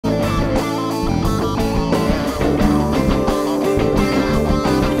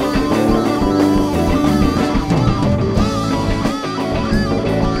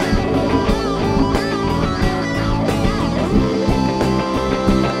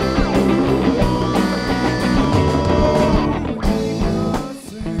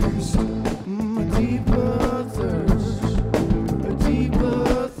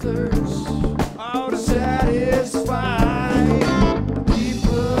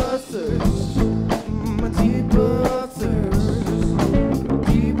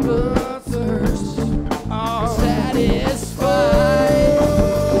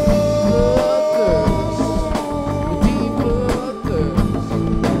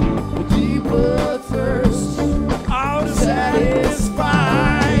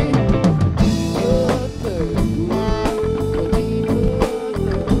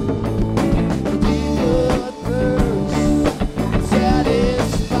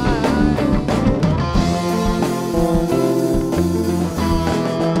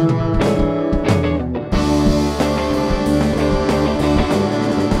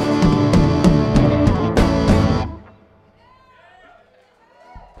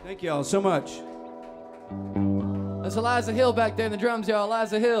Thank y'all so much. That's Eliza Hill back there in the drums, y'all.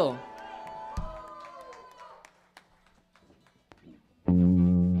 Eliza Hill.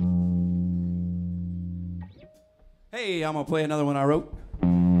 Hey, I'm gonna play another one I wrote.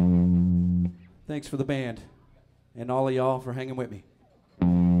 Thanks for the band and all of y'all for hanging with me.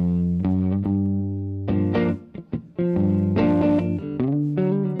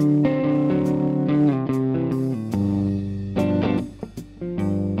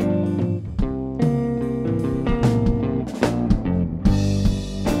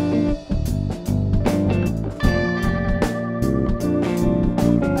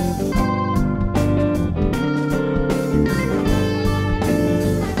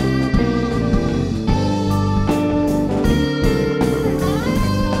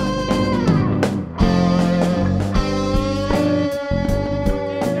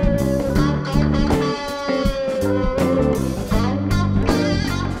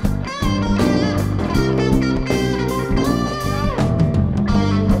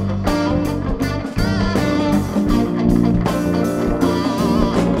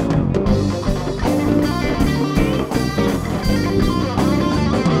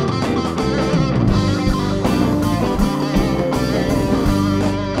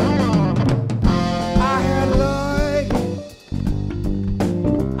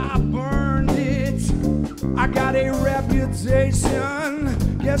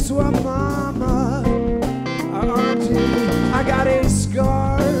 Guess what, mama? I earned it. I got a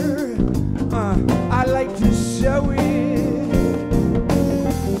scar. I like to show it.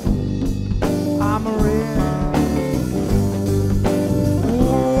 I'm a wreck.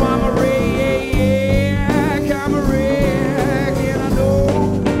 Ooh, I'm a wreck. I'm a wreck. And I know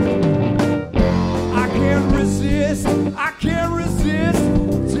I can't resist. I can't resist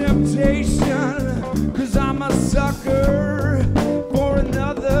temptation. 'Cause I'm a sucker.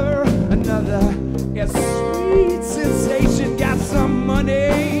 A sweet sensation, got some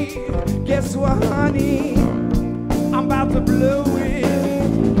money. Guess what, honey? I'm about to blow it.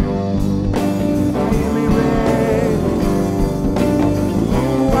 Miami red.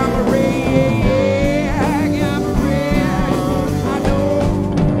 Ooh, I'm a rag. I'm a rag. I know.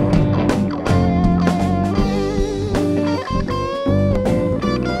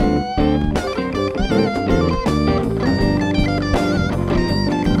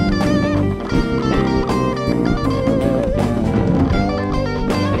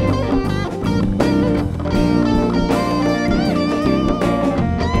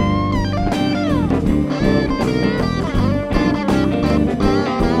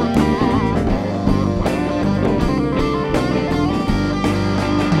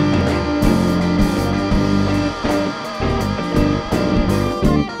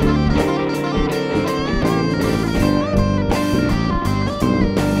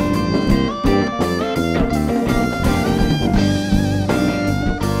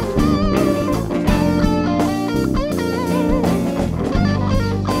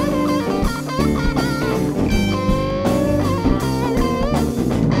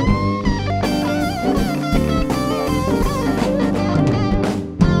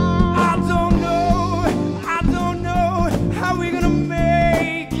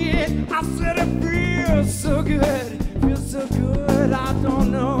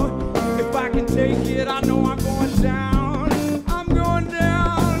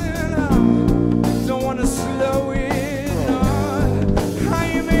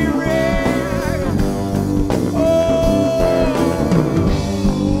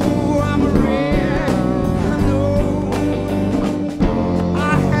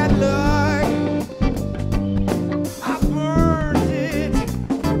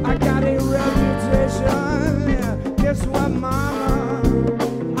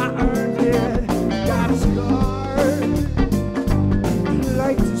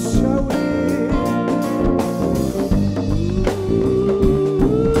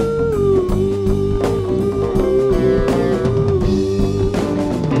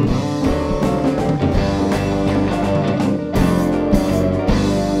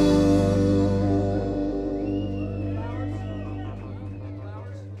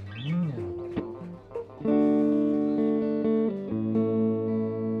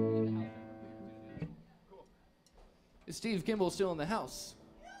 Steve Kimball's still in the house.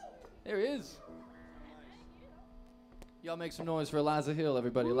 There he is. Y'all make some noise for Eliza Hill,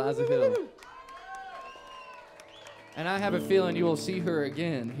 everybody. Eliza Hill. And I have a feeling you will see her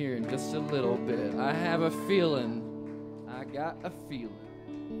again here in just a little bit. I have a feeling. I got a feeling.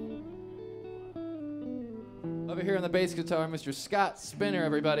 Over here on the bass guitar, Mr. Scott Spinner,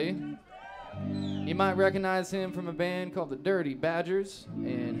 everybody. You might recognize him from a band called the Dirty Badgers,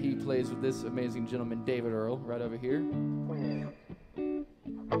 and he plays with this amazing gentleman, David Earl, right over here.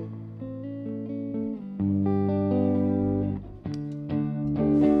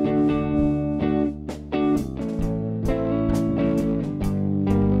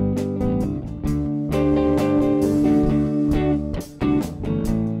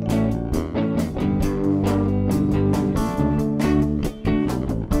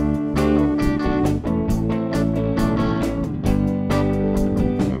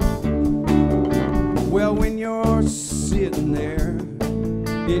 Well, when you're sitting there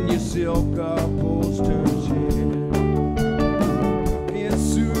in your silk upholstered chair, in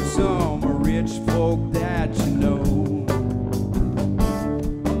suit some rich folk that you know,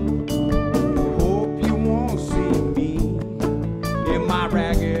 hope you won't see me in my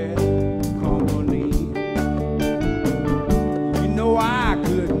ragged company. You know I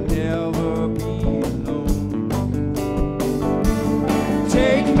could never be alone.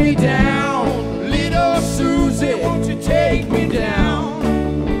 Take me down, Susie, won't you take me down?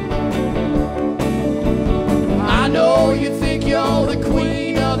 I know you think you're the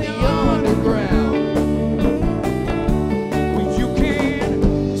queen of the underground, but you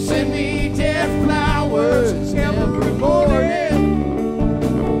can send me dead flowers every morning.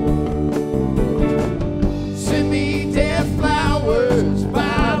 Send me dead flowers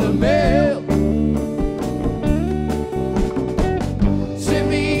by the mail. Send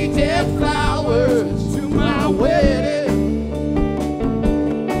me dead flowers my wedding,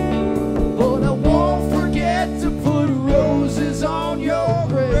 but I won't forget to put roses on your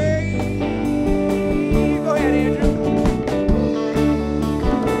grave. Go ahead, Andrew.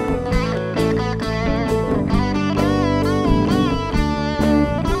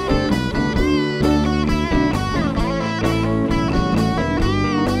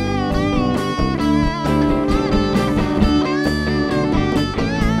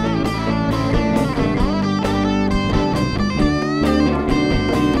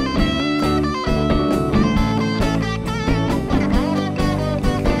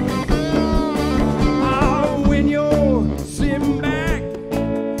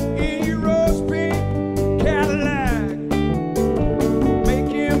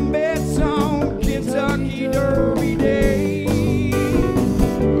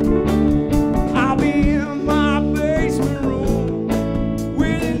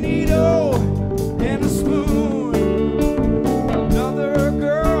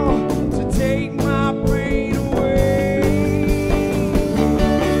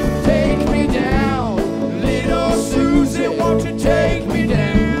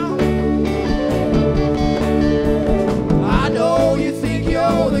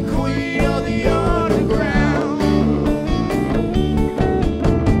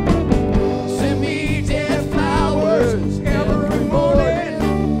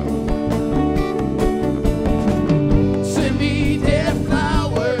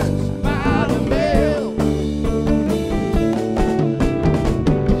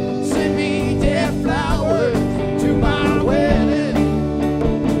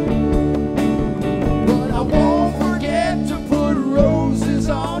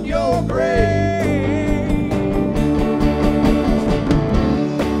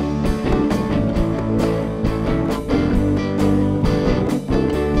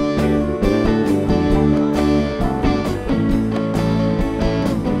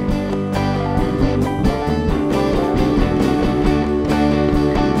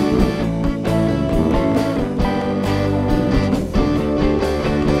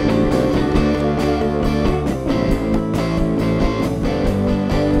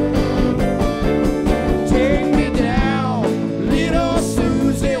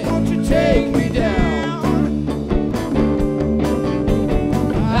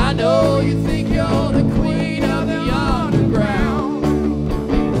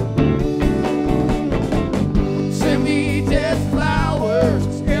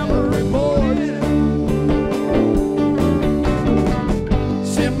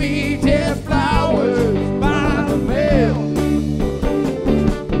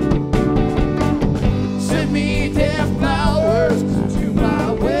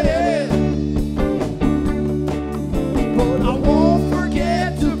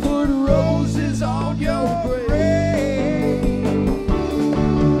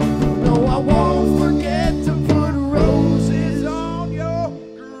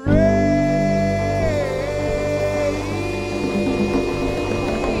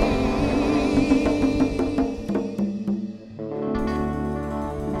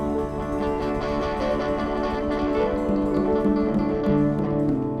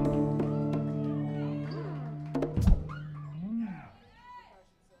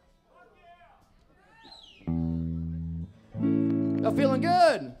 Y'all feeling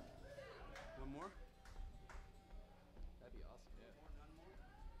good? One more? That'd be awesome.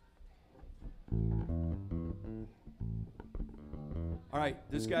 All right,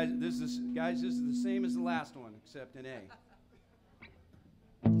 this is the same as the last one, except in A.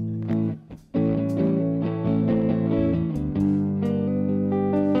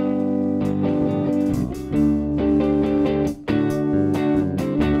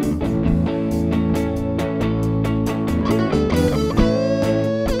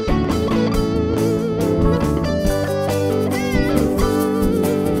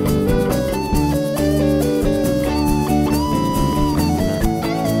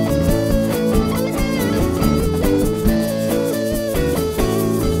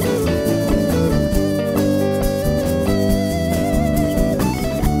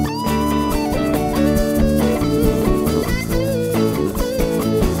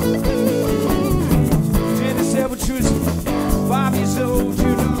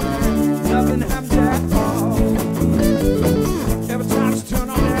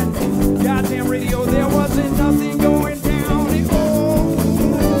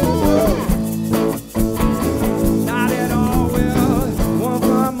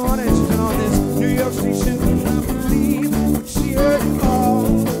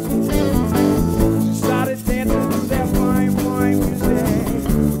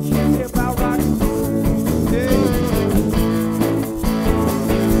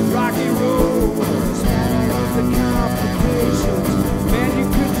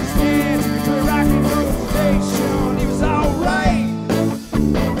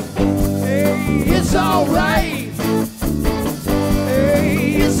 It's alright.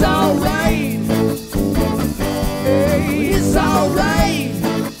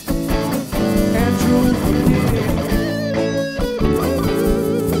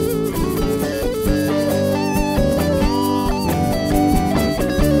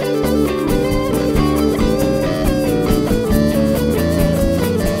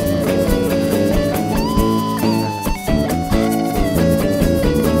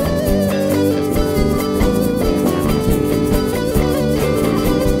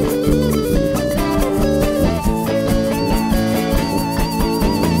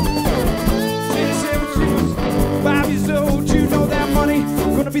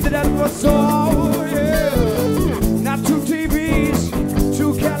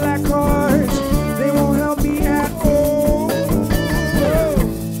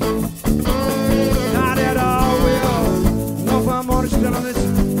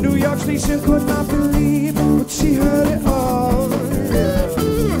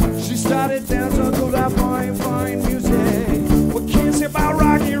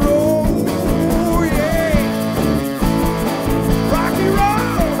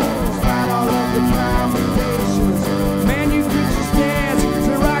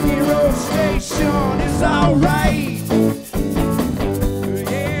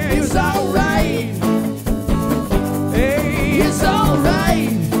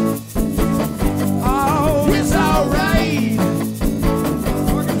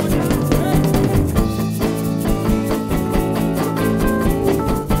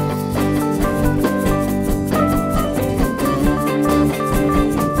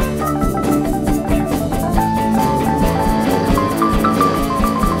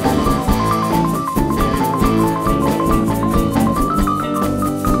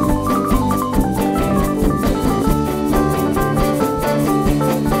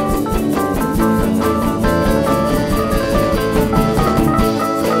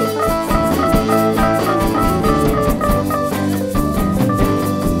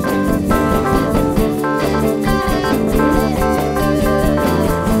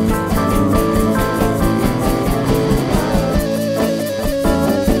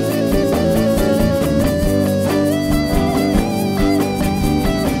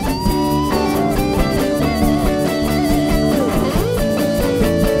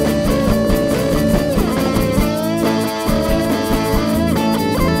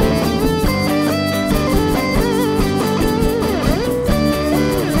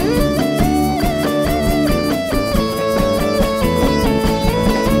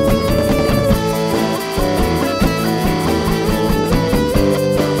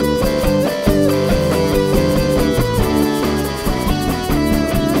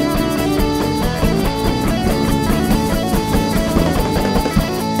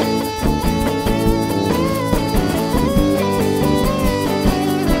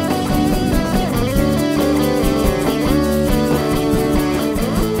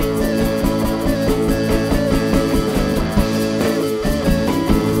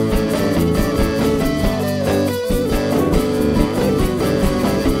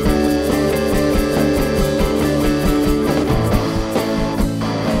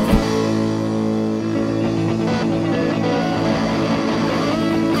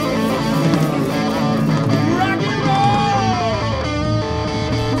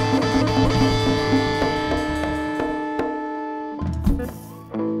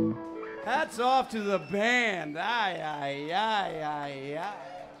 off to the band. Aye, aye, aye, aye, aye.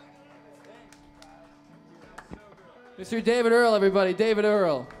 Mr. David Earl, everybody. David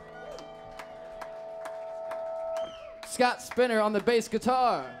Earl. Scott Spinner on the bass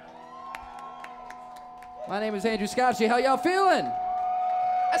guitar. My name is Andrew Scotchie. How y'all feeling?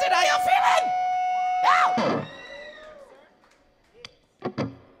 I said, how y'all feeling? Ow!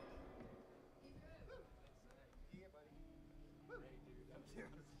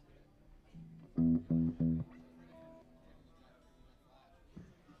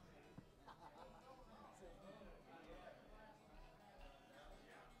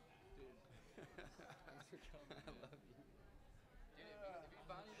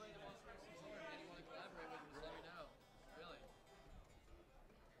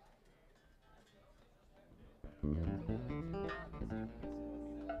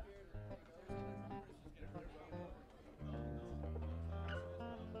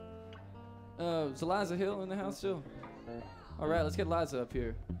 Is Eliza Hill in the house still? All right, let's get Eliza up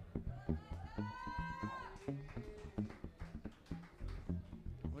here.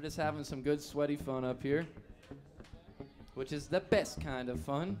 We're just having some good sweaty fun up here, which is the best kind of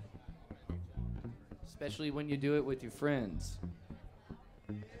fun, especially when you do it with your friends.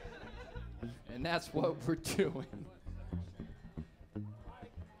 And that's what we're doing.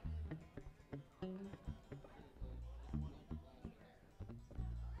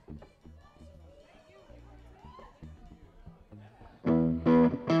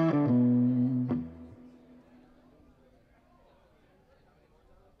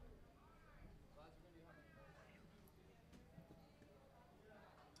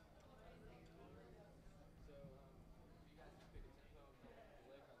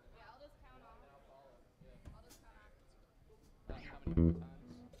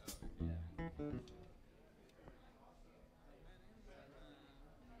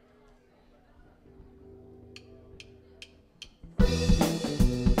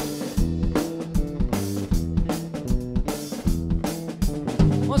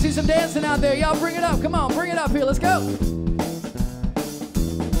 Want to see some dancing out there? Y'all bring it up. Come on, bring it up here. Let's go.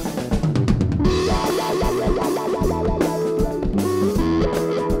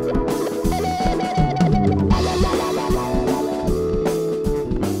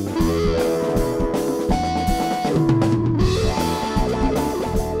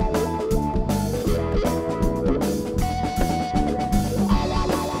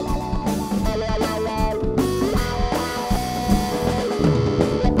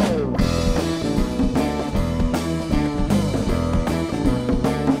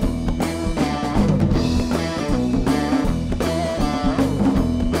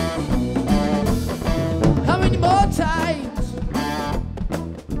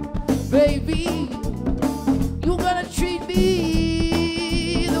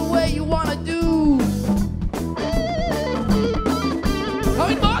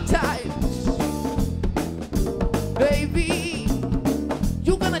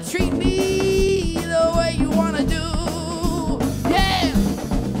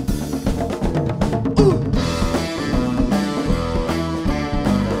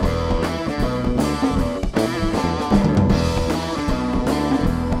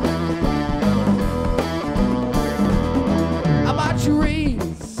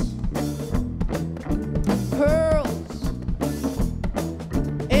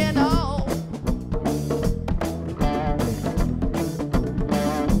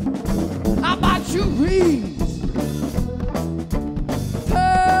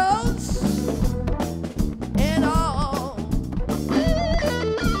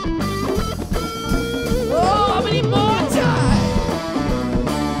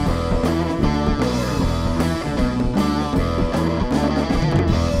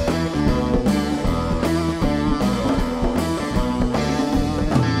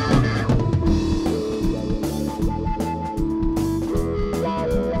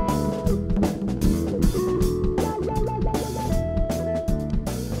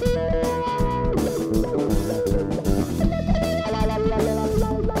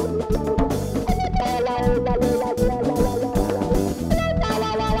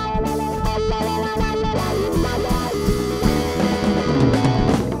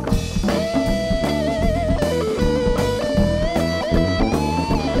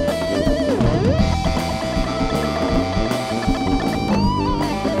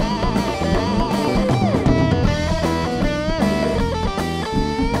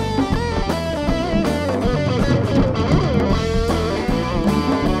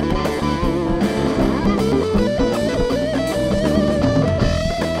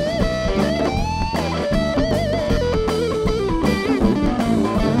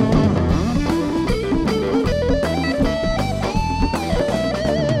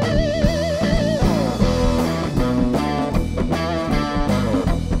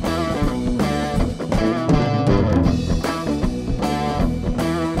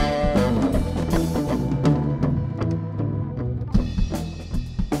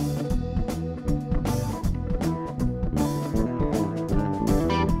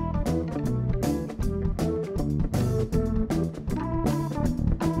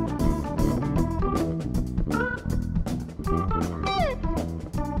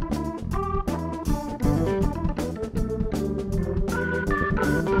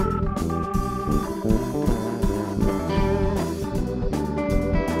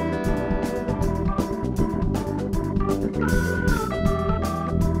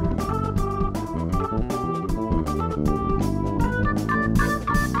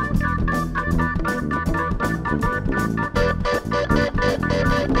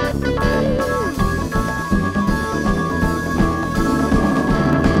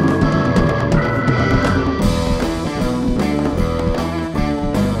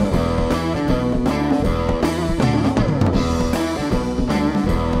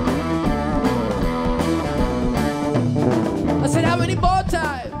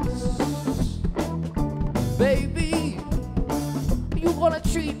 Baby, you wanna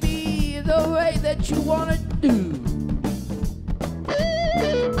treat me the way that you wanna do.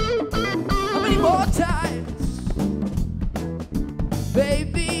 How many more times?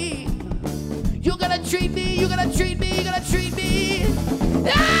 Baby, you're gonna treat me, you're gonna treat me, you're gonna treat me.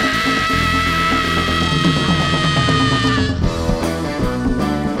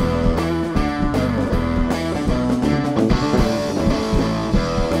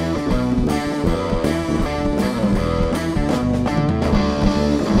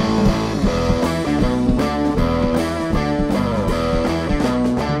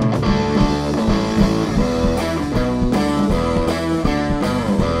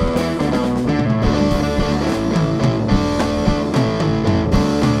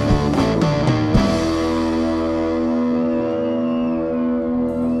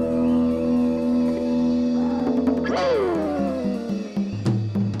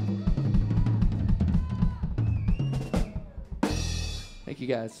 Thank you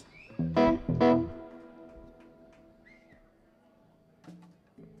guys.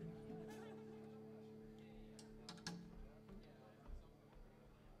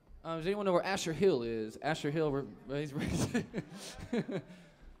 Does anyone know where Asher Hill is? Asher Hill, he's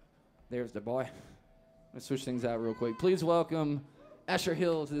there's the boy. Let's switch things out real quick. Please welcome Asher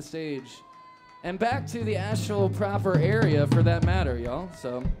Hill to the stage. And back to the Asheville proper area for that matter, y'all.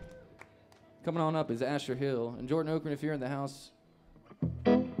 So, coming on up is Asher Hill. And Jordan Okren, if you're in the house.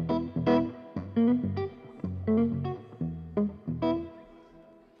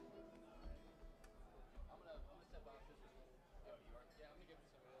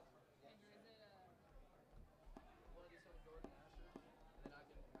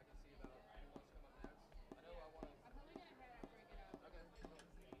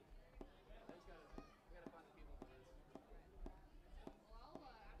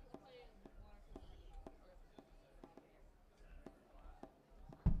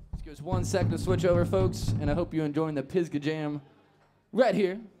 Just 1 second to switch over, folks, and I hope you're enjoying the Pisgah Jam right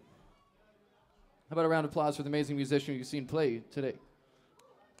here. How about a round of applause for the amazing musician you've seen play today?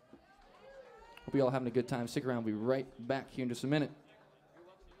 Hope you all having a good time. Stick around. We'll be right back here in just a minute.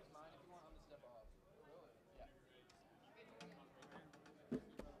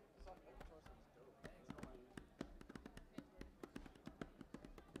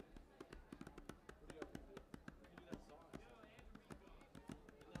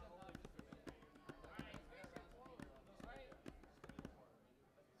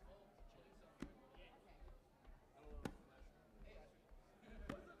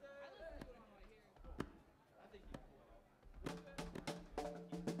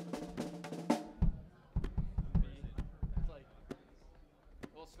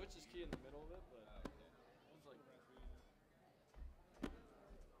 Switch this key in the middle of it, but it's like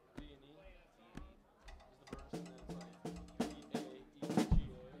D and E is the verse, and then it's like E, A, E, G,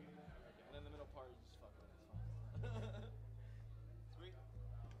 A, and then the middle part is just fuck with it. Sweet. We're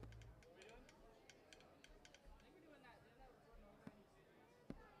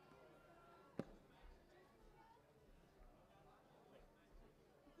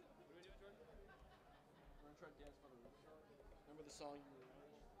gonna try to dance by the riverside. Remember the song you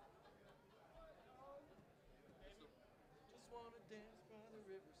wanna dance by the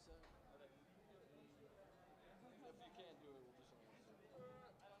riverside. If you can't do it, we'll do something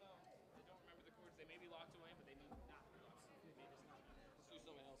else. I don't know. I don't remember the chords. They may be locked away, but they may not be locked. They may just not be. Let's do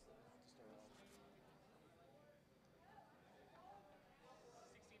something else then to start off.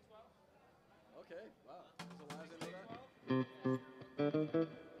 1612? Okay, wow. Does Eliza know that?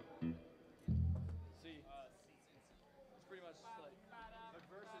 C. It's pretty much like the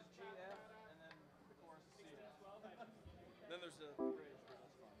verse is G, F, and then the chorus is C, F. Then there's the bridge, but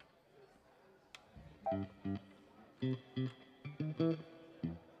that's fine.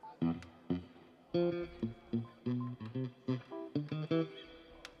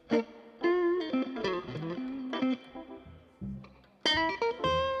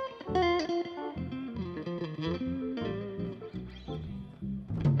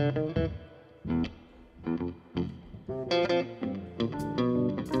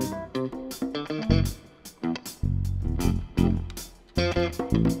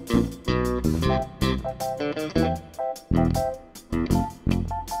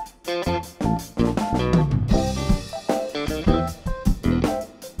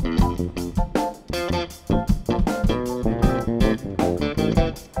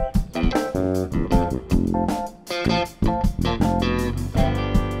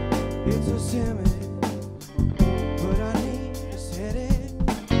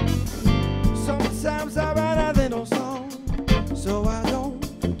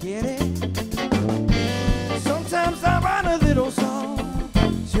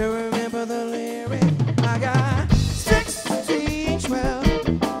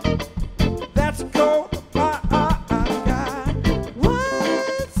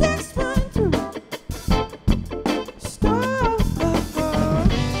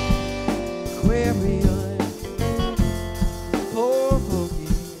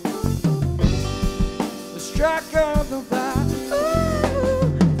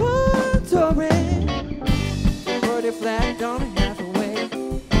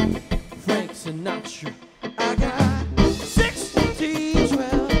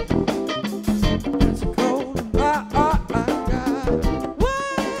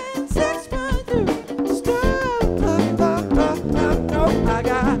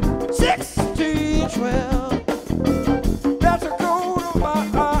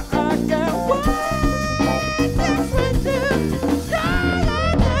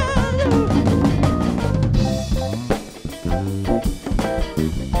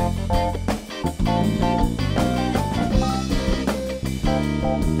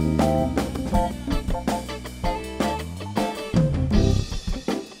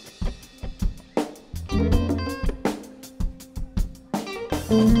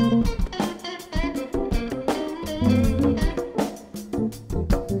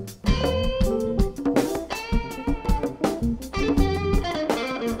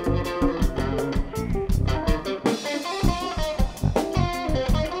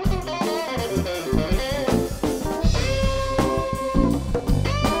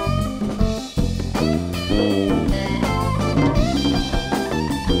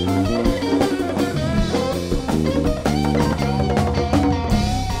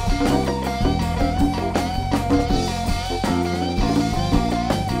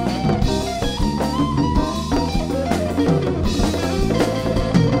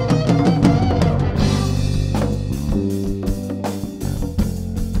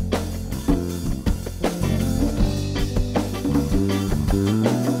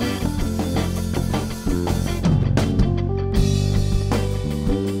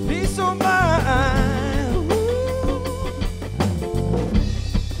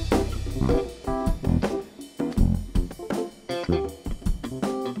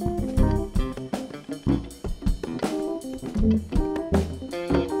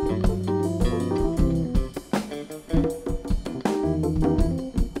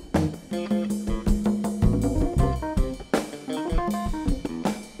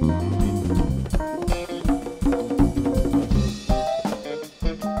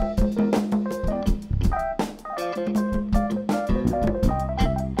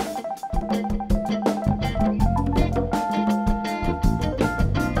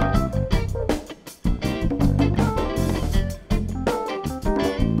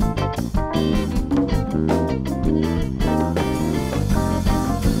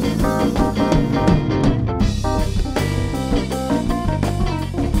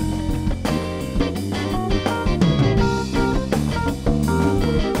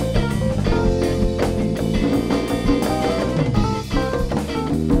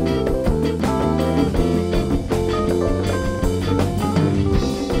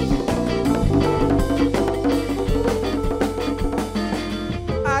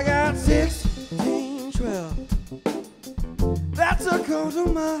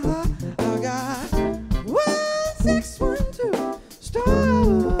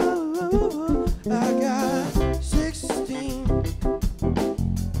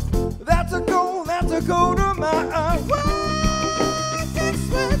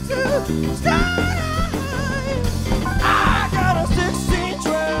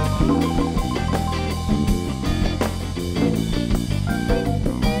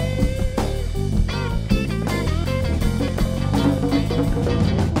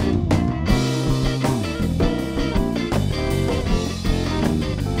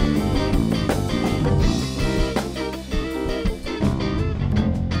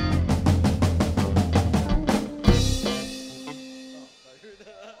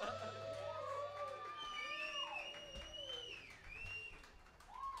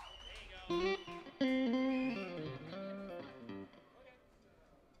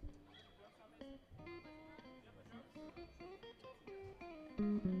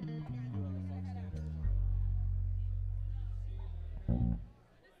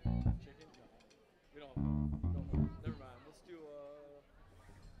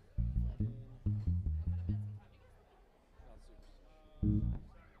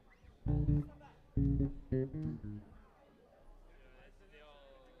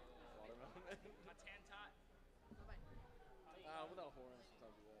 Without horns,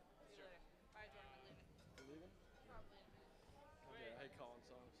 sometimes do that. Sure. You leaving? Okay, I hate calling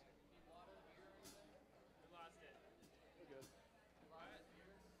songs. We lost it. We're good. What?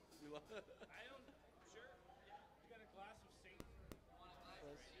 You lost it? I don't. Sure. You got a glass of Satan.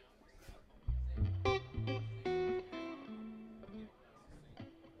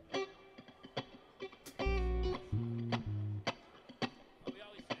 We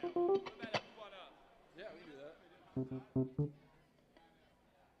always do. What about it? Move on up. Yeah, we can do that.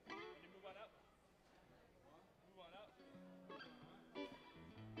 When you move on up. Move on up.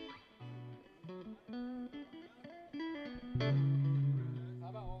 How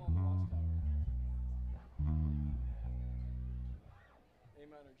about all on the watchtower? A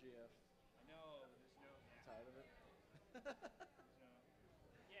minor GF. No, there's no. Yeah. Tired of it? No.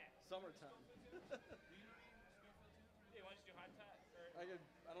 Yeah. Summertime. Hey, why don't you do hot top? Or, I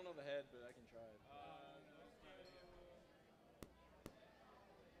don't know the head, but I can try it.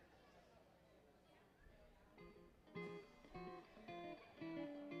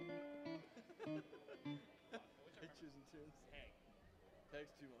 I hate choosing tunes. Hey.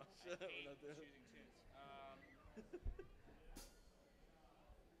 Takes too much. I We're hate not doing it. choosing tunes.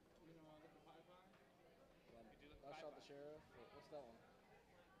 Last Shot the Sheriff. What's that one?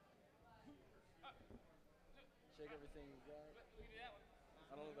 Shake everything you got.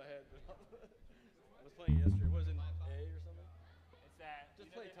 I don't know the head, but I was playing yesterday. What is it, A or something? It's that.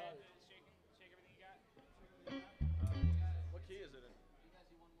 Just play Todd. Shake everything you got. What key is it in?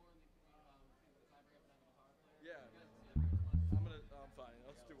 Yeah. I'm fine.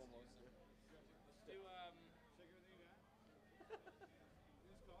 Let's do one more. Let's do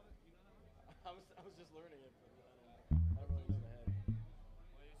I was just learning it, but I don't really know the head.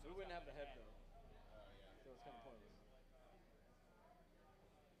 We wouldn't have the head though. So it's kind of pointless.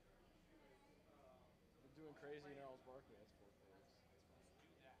 We're doing Crazy Gnarls Barkley. That's 4 chords.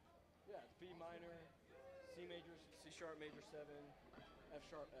 Yeah, it's B minor, C major, C sharp major 7, F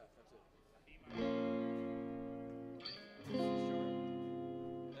sharp F. That's it. C sharp,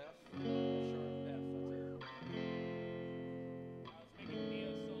 F, F sharp F. That's it. I was making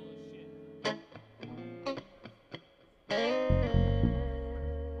neo solo shit.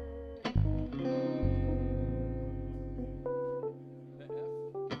 The F,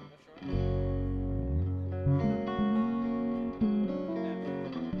 F sharp.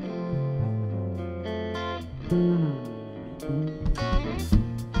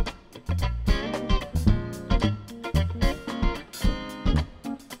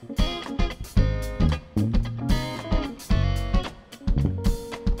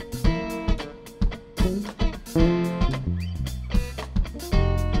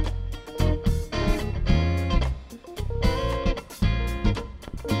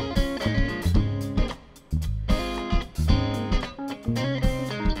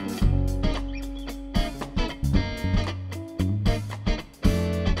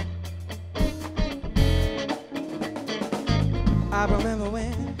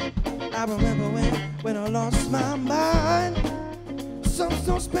 I remember when I lost my mind. Something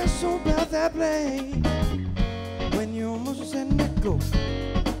so special about that place. When you almost let it go,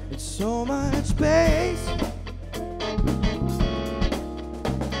 it's so much space.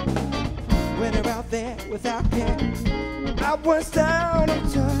 When you're out there without care, I was down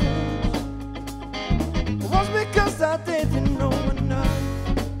of touch. It was because I didn't know enough.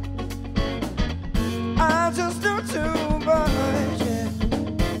 I just knew too much, yeah.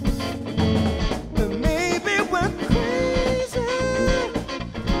 But maybe we're crazy.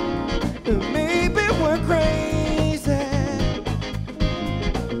 Maybe we're crazy.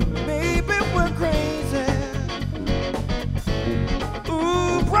 Maybe we're crazy.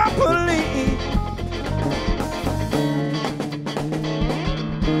 Ooh, properly.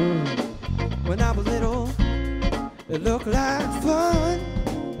 When I was little, it looked like fun.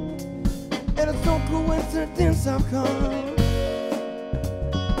 And it's no coincidence I've come.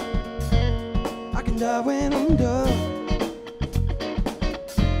 I can die when I'm done.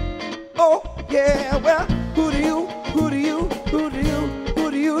 Oh yeah, well, who do you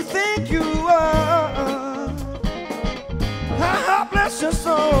think you are? Bless your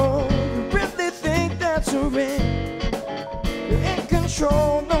soul. You really think that you're in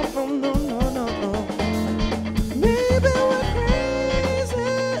control? No. Maybe we're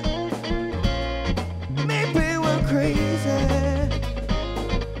crazy. Maybe we're crazy.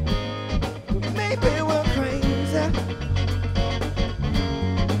 Maybe we're crazy.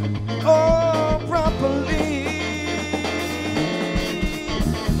 Oh, properly.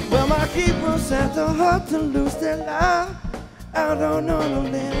 Well, my keepers had the heart to lose their life out on a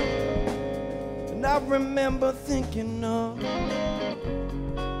limb. And I remember thinking, no,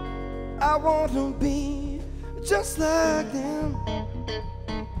 I want to be just like them.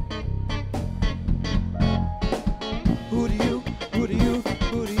 Who do you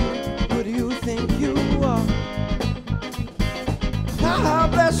think you are? How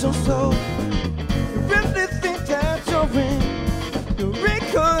bless your soul. You really think that you're in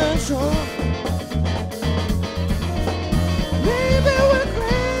control? Maybe we're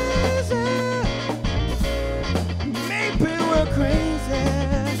crazy. Maybe we're crazy.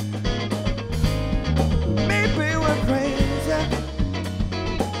 Maybe we're crazy.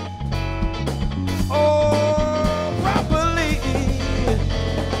 Oh, properly.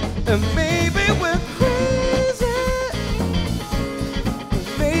 And maybe we're crazy.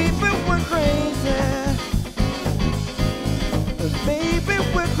 Maybe we're crazy.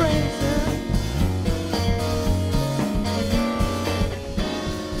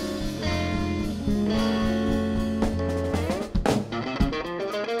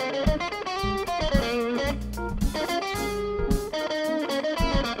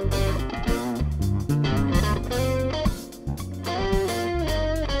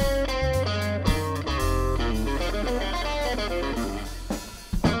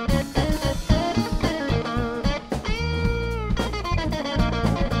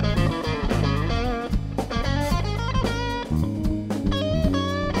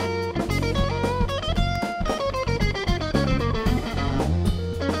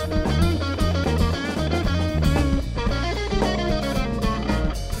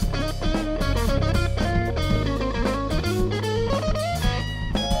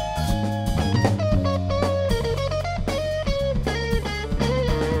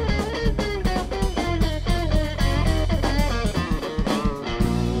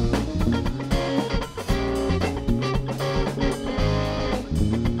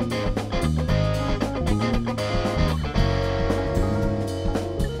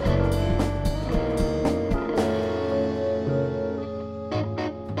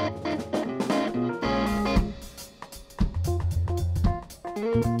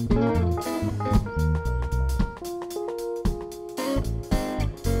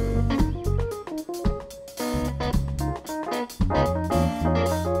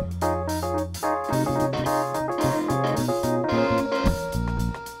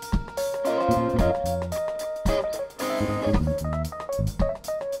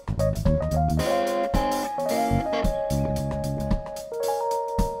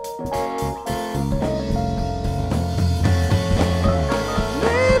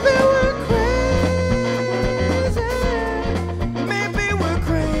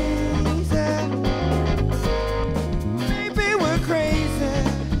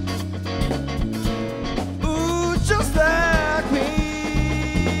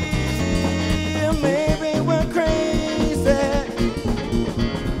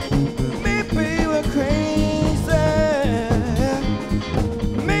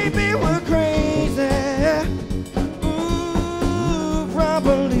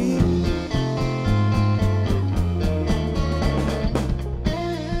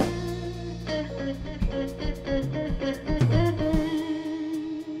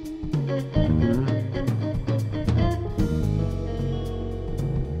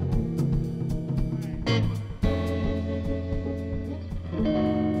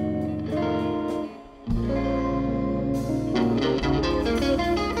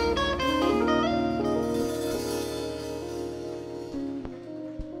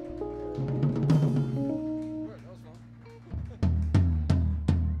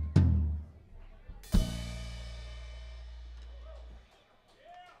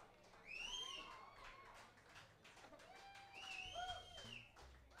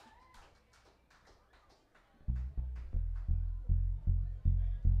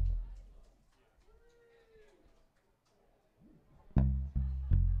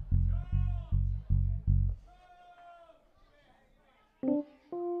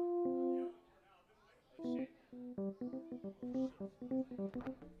 Bring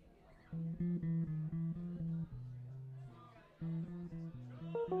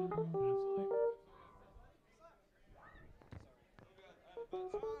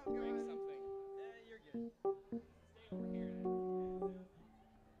something. You're good. Stay over here. Wanna do a song?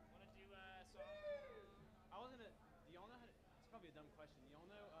 I was gonna. Do y'all know how to? It's probably a dumb question. Do y'all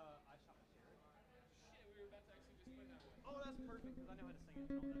know I Shot the Sheriff? Shit, we were about to actually just play that one. Oh, that's perfect because I know how to sing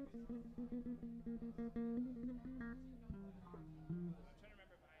it. I don't know who's I'm trying to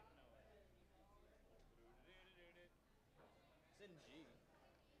remember if I know it. It's in G.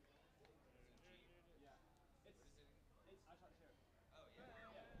 Yeah. It's I Shot the Sheriff. Oh,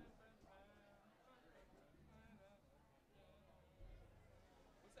 yeah.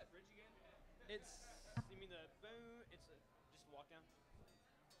 What's that bridge again? It's. You mean the boom? It's just walk down.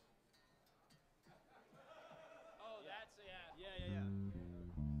 Oh, that's, yeah. Yeah.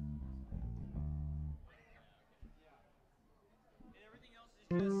 And everything else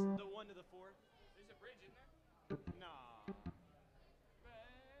is just the 1 to the 4. There's a bridge, isn't there? Nah.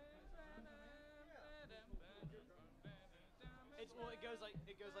 It's well. It goes like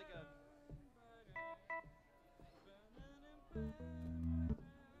a.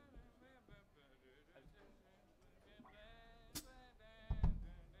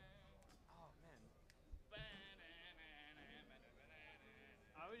 Oh man.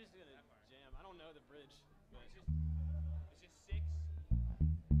 I was just gonna jam. I don't know the bridge. But It's just 6.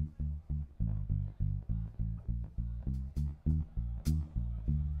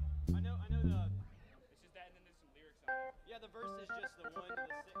 I know the. It's just that, and then there's some lyrics on it. Yeah, the verse is just the 1 to the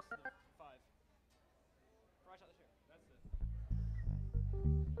 6 to the 5. Before I Shot the Sheriff. That's it.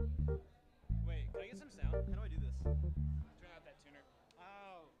 Wait, can I get some sound? How do I do this? Turn out that tuner.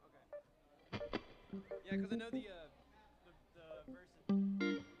 Oh, okay. Yeah, because I know the verse is.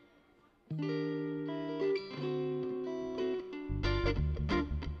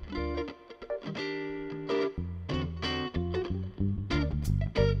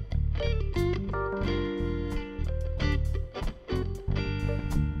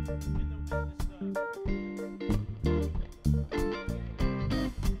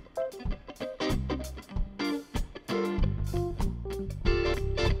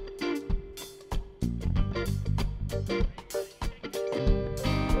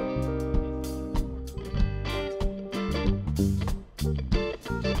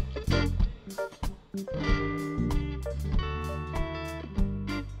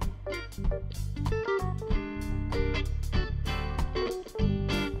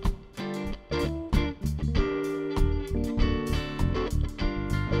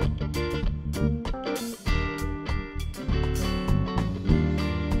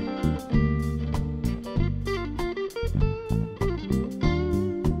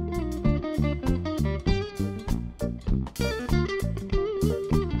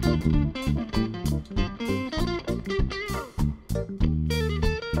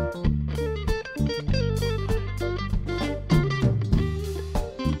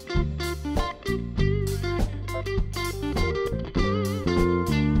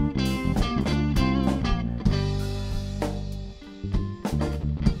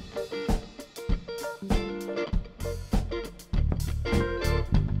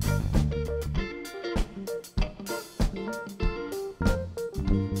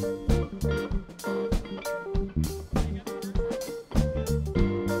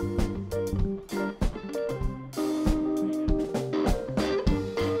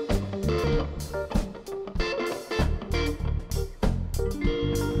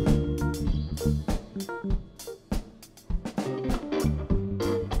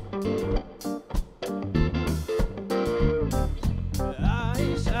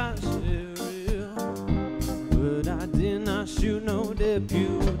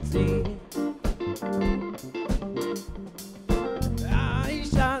 deputy. I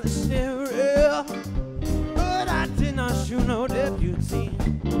shot the sheriff, but I did not shoot no deputy.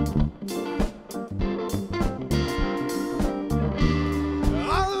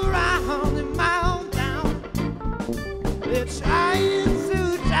 All around in my hometown, they're trying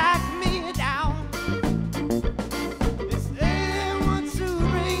to track me down. They say want to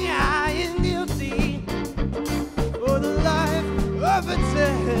bring I am guilty for the life of a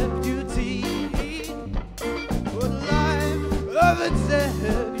deputy, for the life of a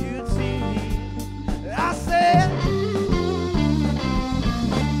deputy. I said,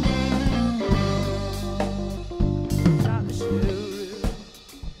 shot the sheriff,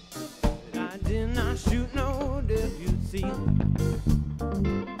 but I did not shoot no deputy.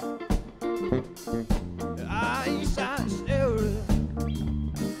 I shot the sheriff,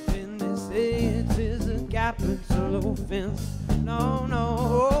 and they say it is a capital offense.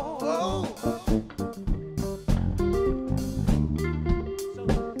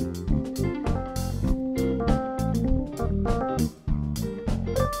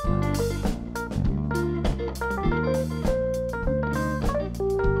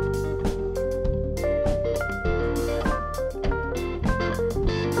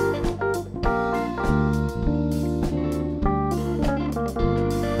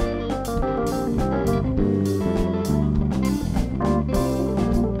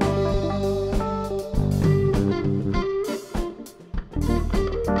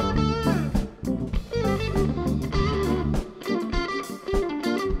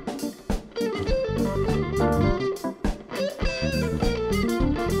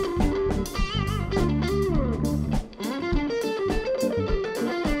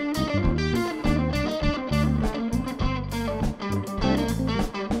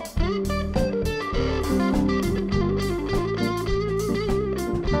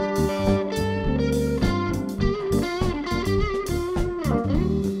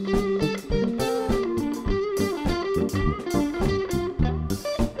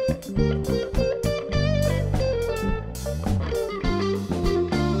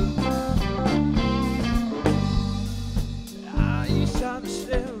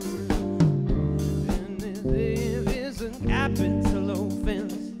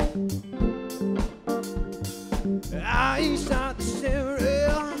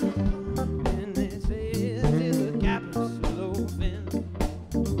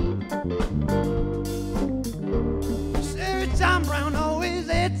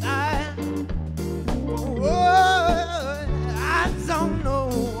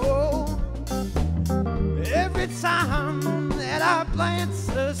 time that I plant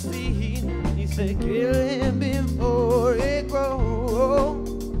the seed, he said, kill him before it grows.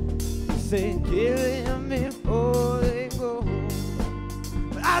 He said, kill him before it grows.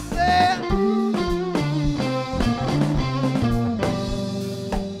 But I said,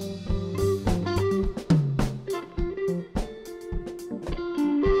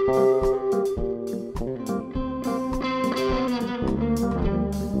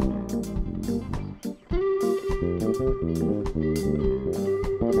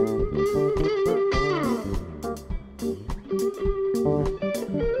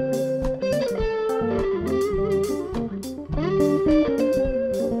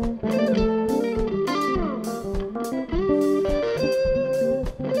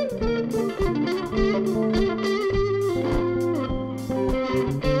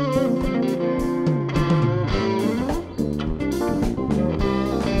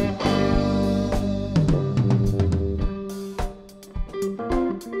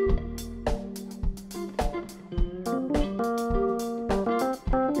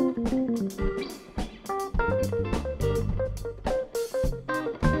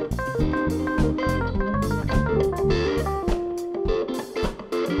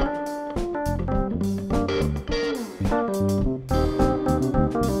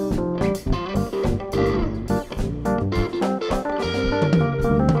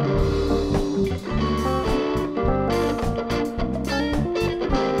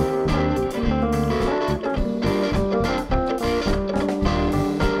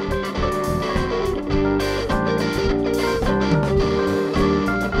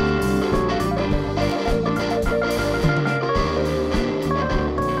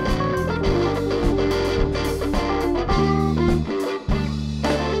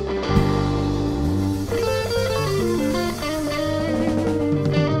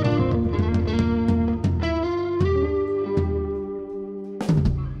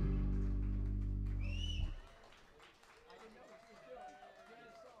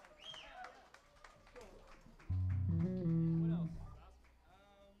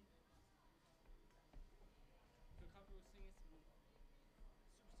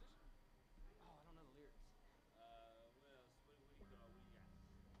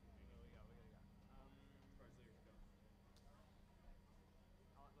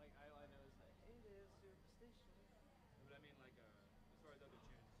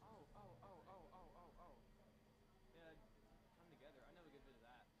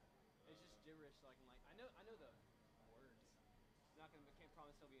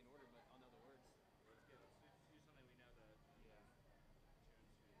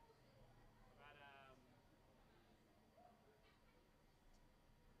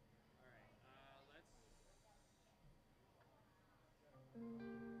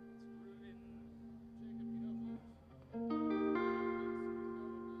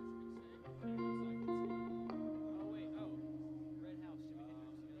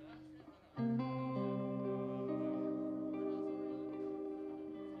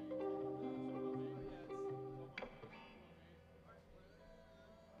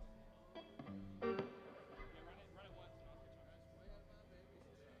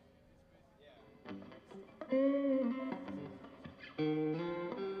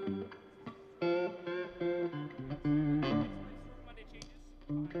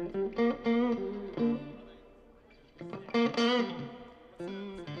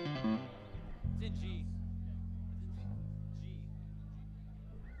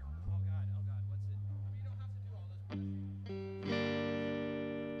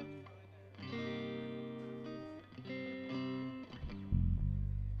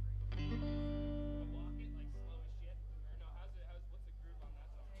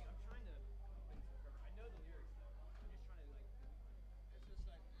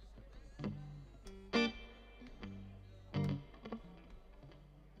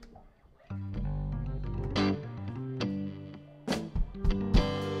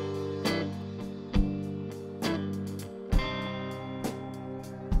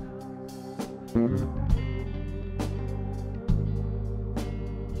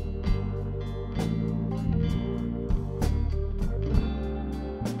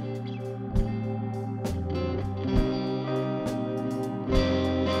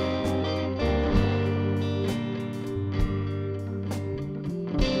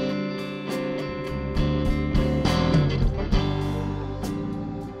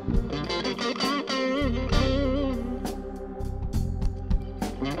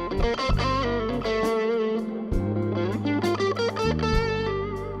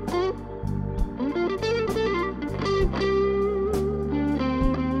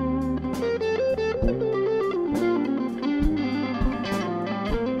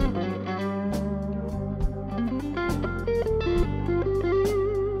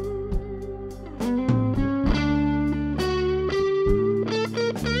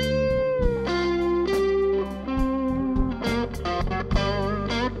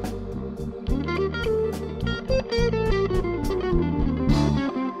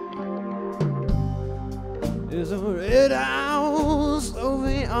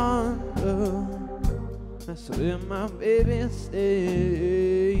 That's where my baby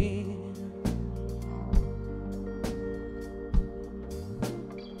stays.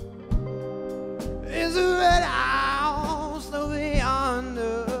 There's a red house over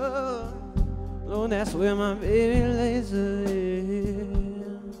yonder. Lord, that's where my baby lays her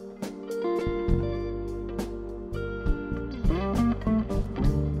head.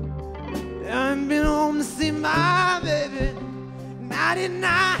 I've been home to see my baby 99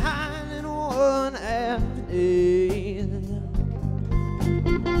 and 1/2 days.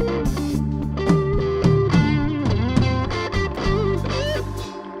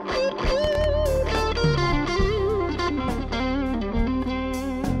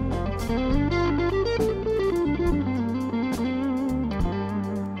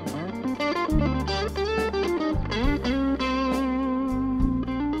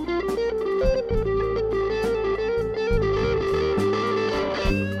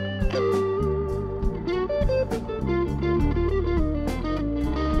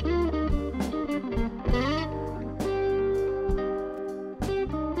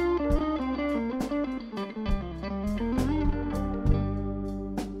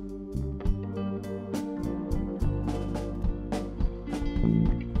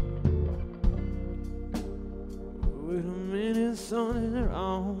 Something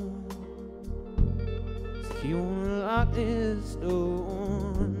wrong. You wanna lock this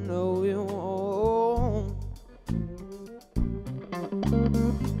door? No, you won't.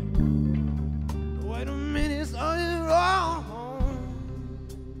 Wait a minute, something wrong.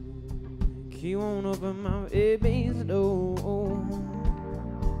 You won't open my baby's door.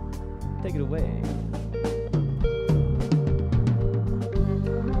 Take it away.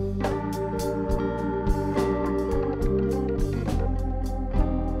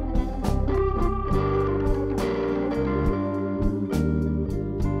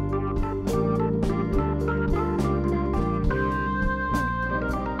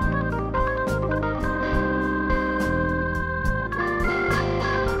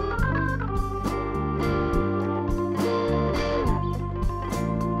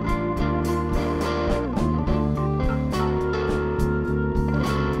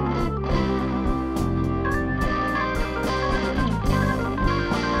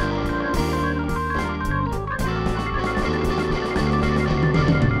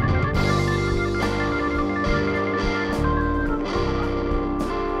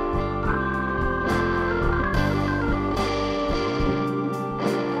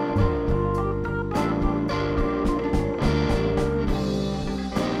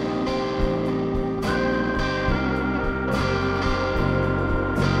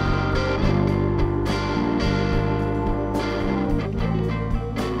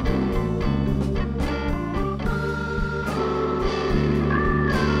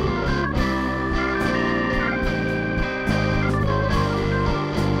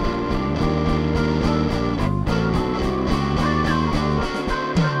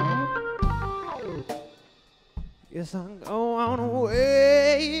 Guess I'll go on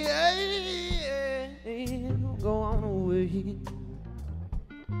away, go on away.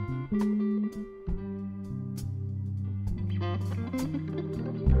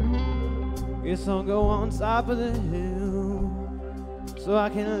 Guess I'll go on top of the hill, so I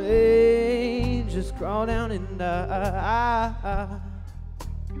can lay, just crawl down and die.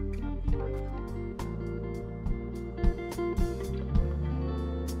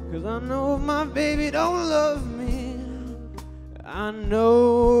 Cause I know my baby don't love me, I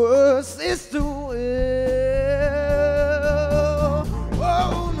know her sister will.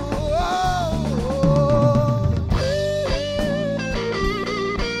 Oh no.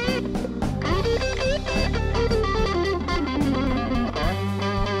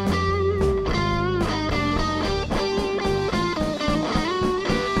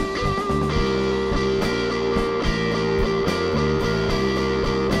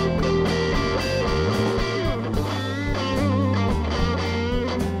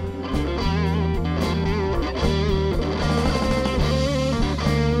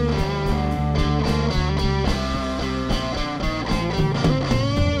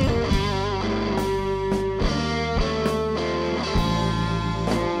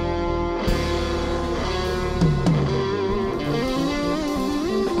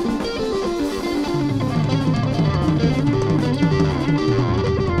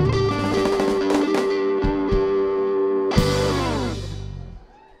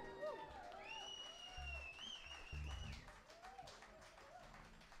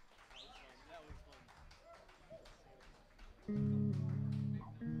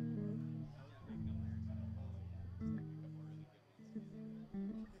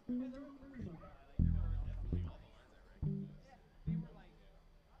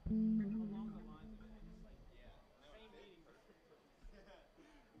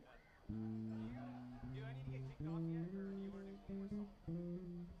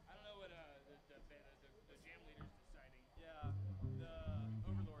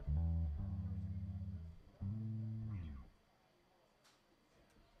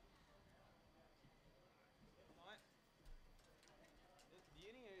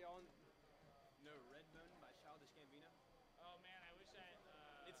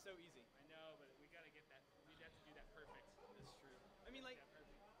 so easy. I know, but we gotta get that. We have to do that perfect. That's true. I mean, like. That's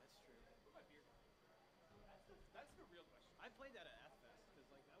true. What about beer? That's the real question. I played that at F Fest because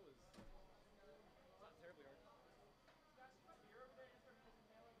like that was it's not terribly hard.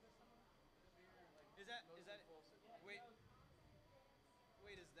 Is that wait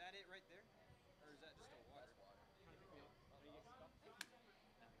is that it right there, or is that just a water?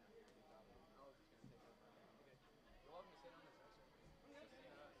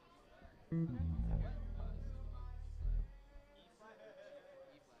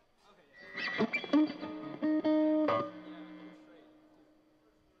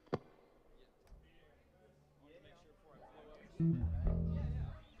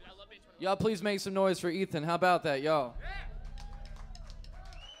 Y'all please make some noise for Ethan. How about that, y'all?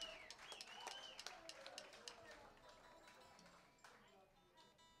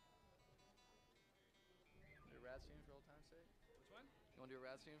 Do a Rats tune for old time's sake? Which one? You want to do a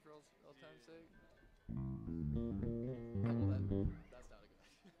Rats tune for old time's sake? Oh, well, that's not a good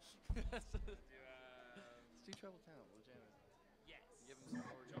idea. Let's do Trouble Town. We'll jam it. Yes. Give him some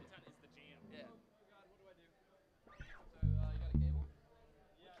more. Trouble Town is the jam. Yeah. God, what do I do? So, you got a cable?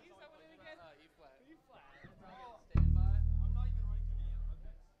 What keys that one in again? E flat. E flat. Standby. I'm not even running to the end.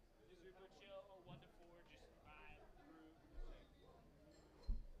 Okay. Super chill, 1 to 4, just vibe through.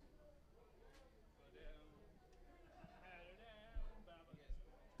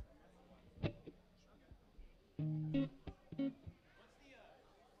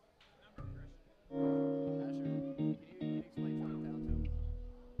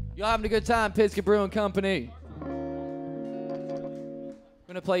 Y'all having a good time, Pisgah Brewing Company. I'm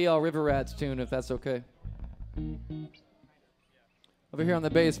gonna play y'all River Rats tune if that's okay. Over here on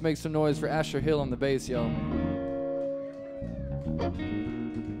the bass, make some noise for Asher Hill on the bass, y'all.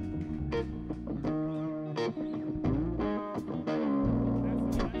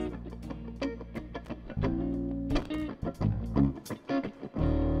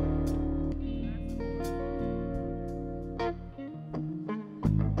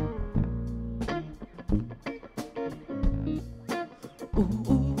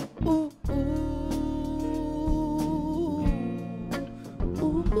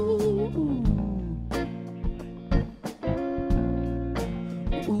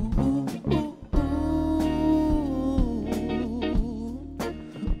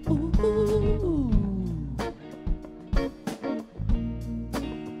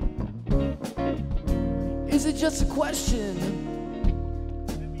 Is it just a question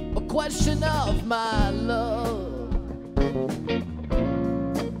of my love?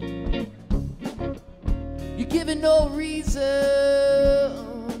 You giving no reason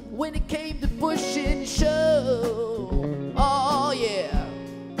when it came to push and shove. Oh yeah.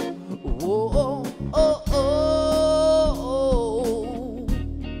 Oh, oh, oh, oh.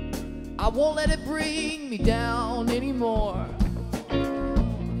 I won't let it bring me down anymore.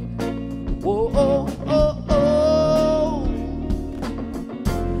 Oh, oh, oh, oh.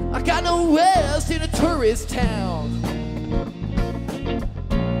 I got no rest in a tourist town.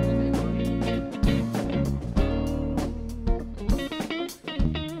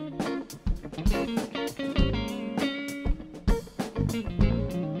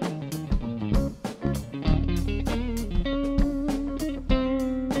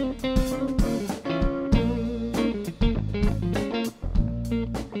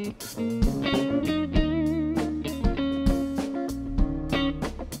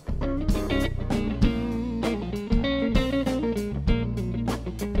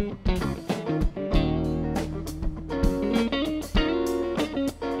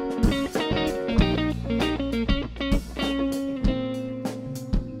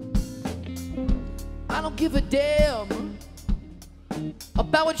 I don't give a damn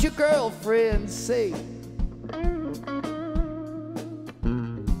about what your girlfriends say.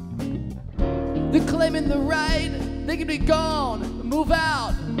 They're claiming the right, they can be gone, move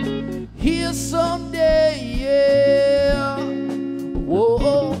out here someday, yeah. Whoa,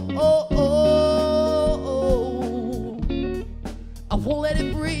 oh, oh, oh, oh. I won't let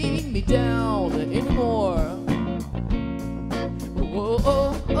it bring me down anymore. Whoa,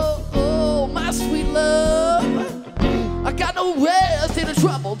 oh, oh, oh, my sweet love, I got no rest in a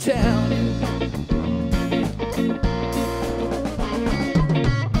troubled town.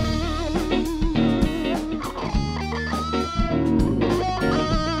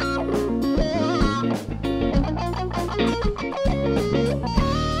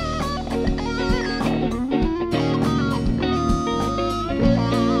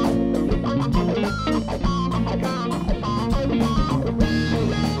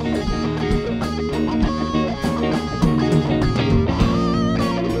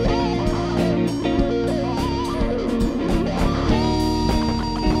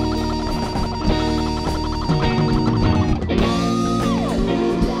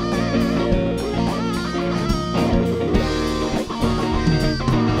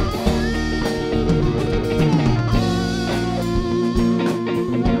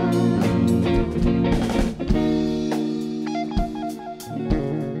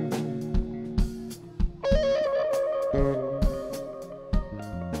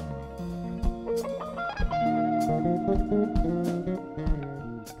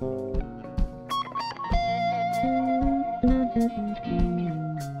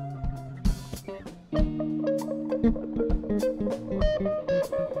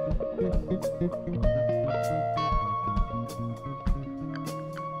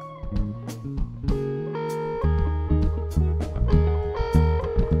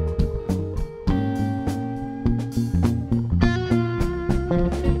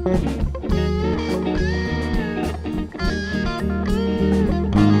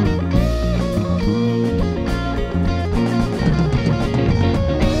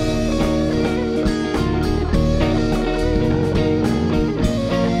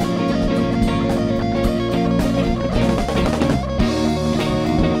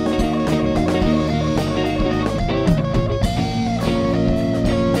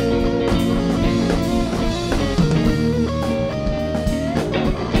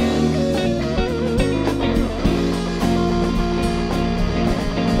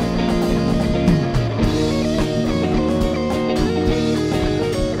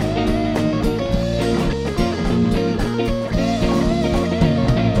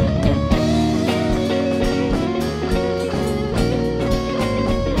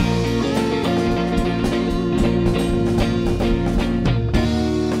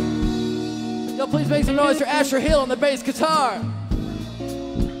 Yo, please make some noise for Asher Hill on the bass guitar.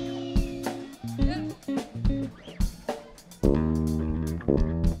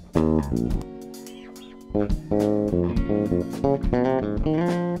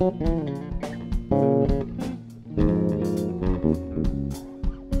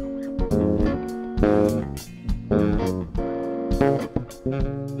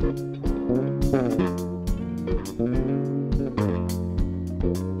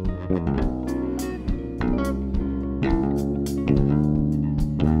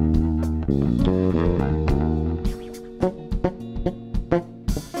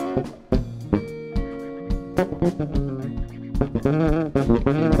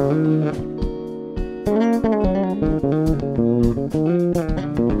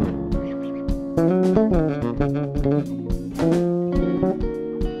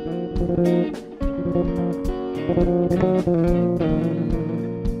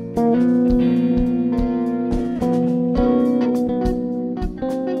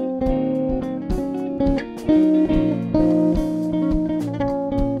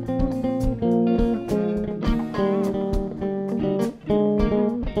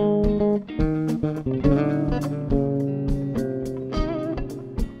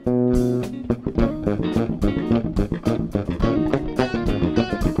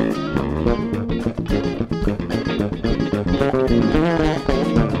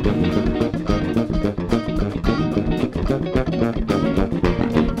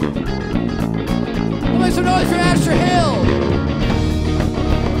 Make some noise for Asher Hill.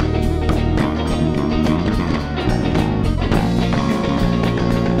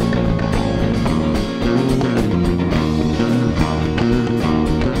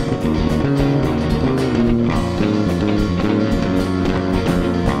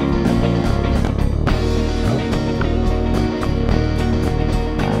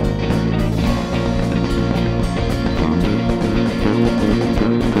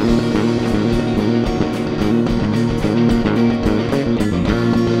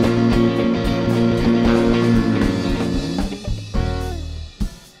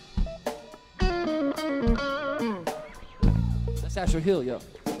 That's Asher Hill, yo.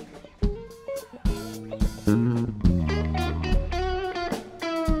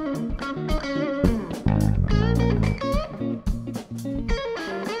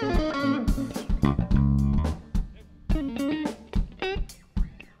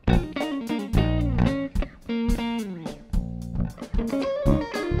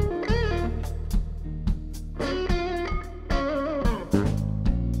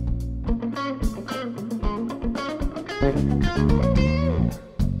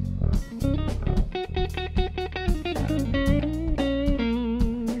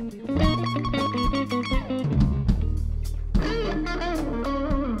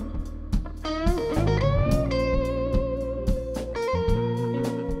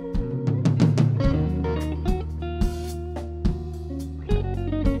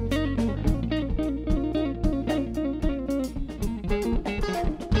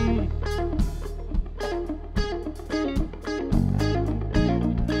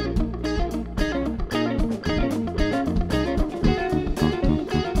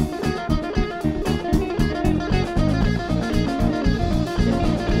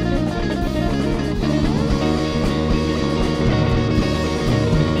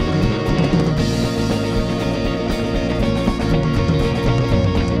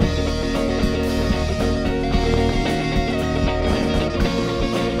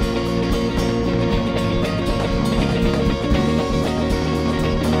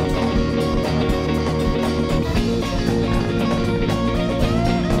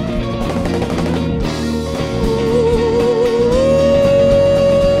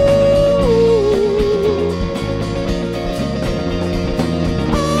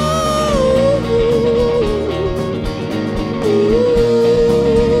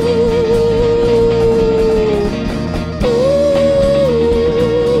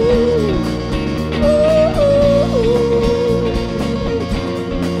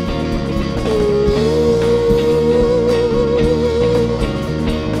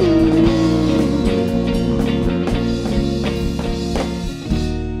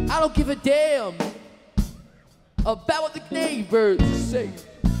 About what the neighbors say.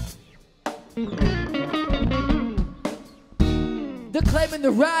 They're claiming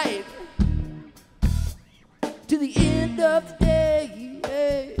the right to the end of the day.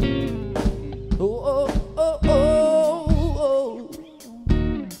 Oh, oh, oh, oh, oh.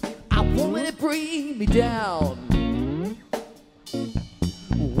 I won't let it bring me down.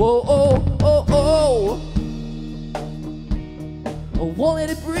 Whoa, oh, oh, oh. I won't let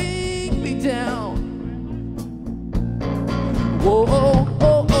it bring bring me down. Whoa, oh,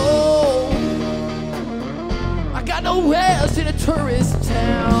 oh, oh. I got nowhere else in a tourist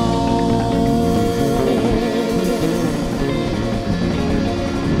town.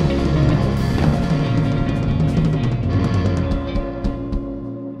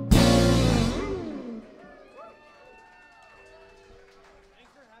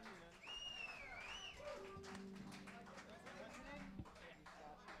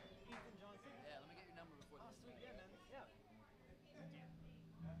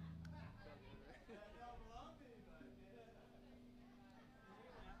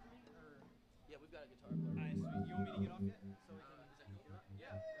 Yeah, we've got a guitar player. Nice. You want me to get off yet? So we can.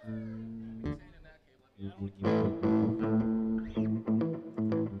 Yeah. Maintain in that cable. I don't want to keep.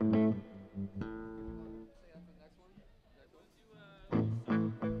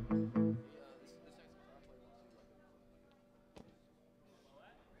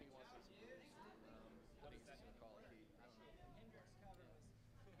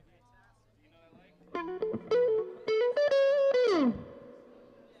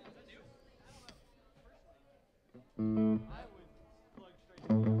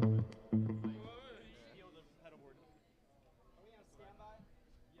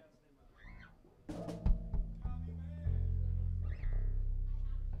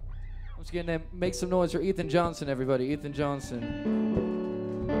 Once again, make some noise for Ethan Johnson, everybody. Ethan Johnson.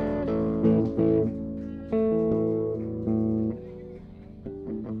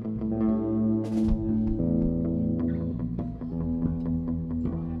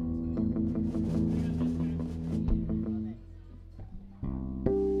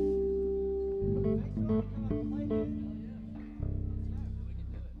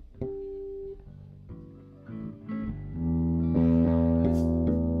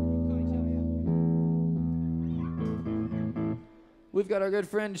 We've got our good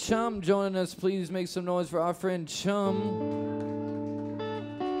friend Chum joining us. Please make some noise for our friend Chum.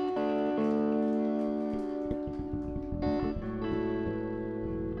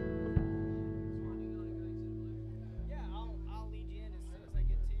 Yeah, I'll lead you in as soon as I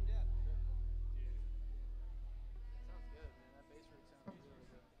get tuned up. Sounds good, man. That bass rig sounds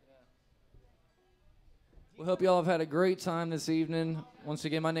really good. Yeah. We hope y'all have had a great time this evening. Once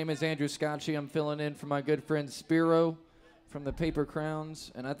again, my name is Andrew Scotchie. I'm filling in for my good friend Spiro from the Paper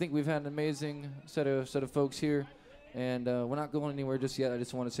Crowns, and I think we've had an amazing set of folks here, and we're not going anywhere just yet. I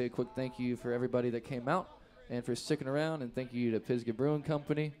just want to say a quick thank you for everybody that came out and for sticking around, and thank you to Pisgah Brewing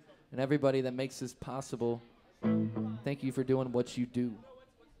Company and everybody that makes this possible. Thank you for doing what you do.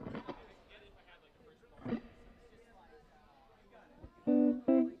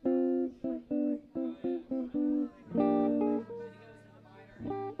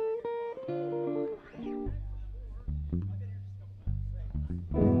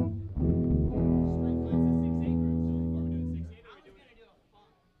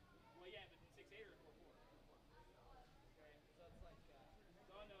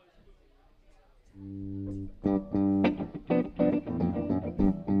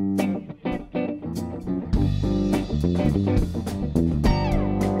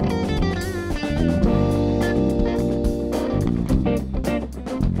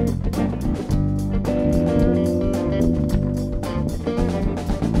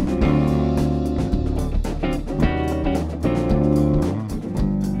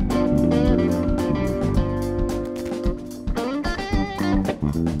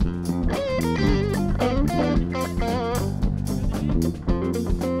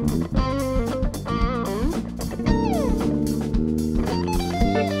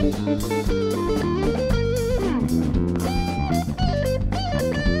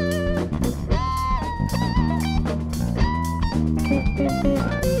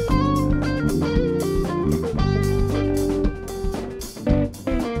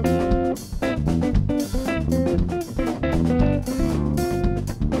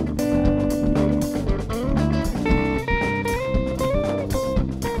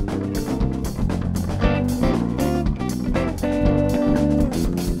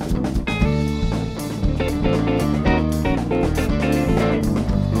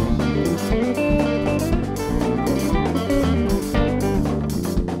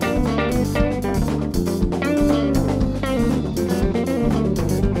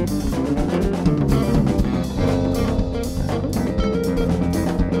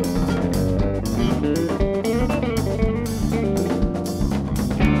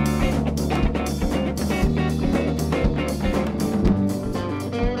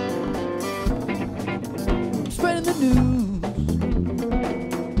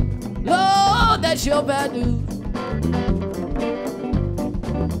 That's your bad news.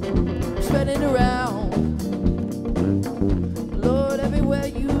 spreading around. Lord, everywhere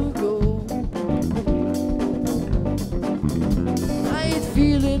you go, I ain't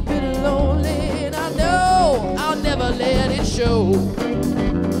feeling bitter lonely, and I know I'll never let it show.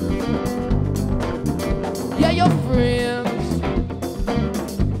 Yeah, your friends,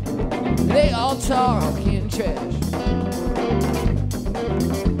 they all talking trash.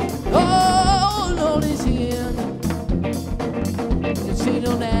 Oh, Lord is here. It's ain't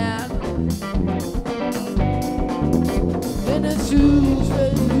on that. Then the shoes for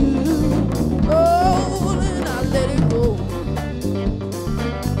you. Oh, and I let it go.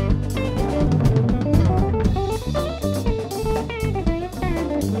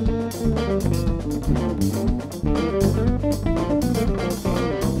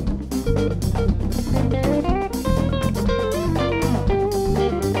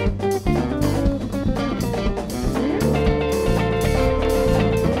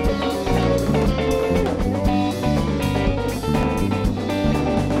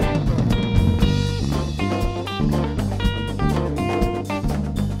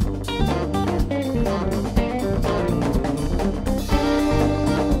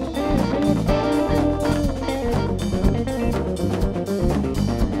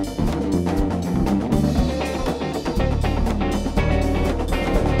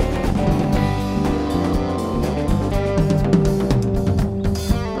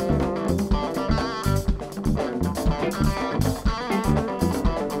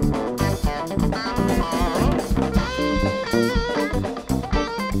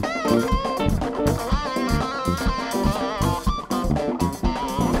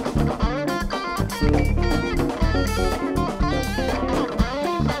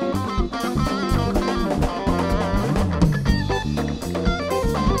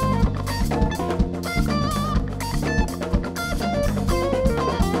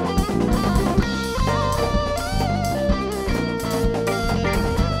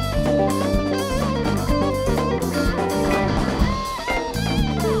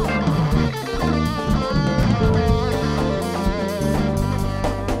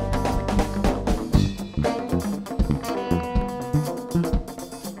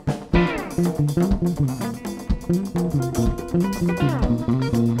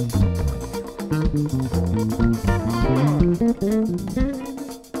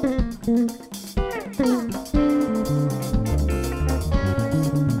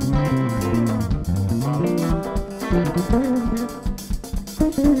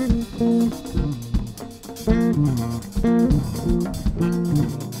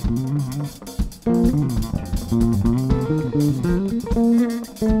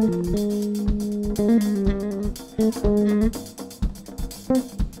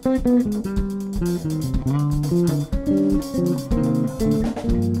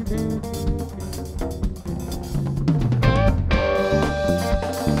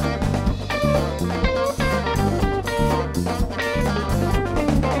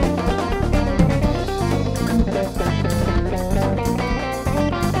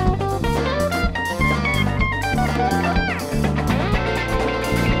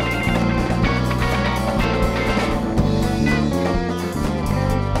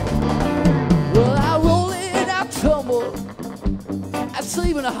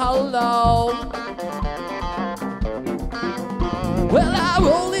 Well, I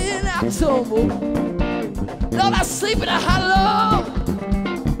roll in, I tumble. Lord, I sleep in a hollow.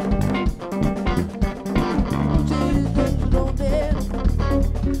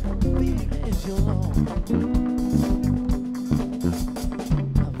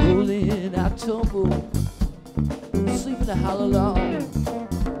 I roll in, I tumble. Sleep in a hollow.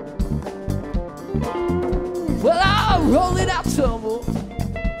 Well, I roll in, I tumble.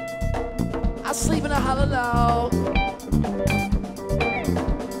 I sleep in a hollow log.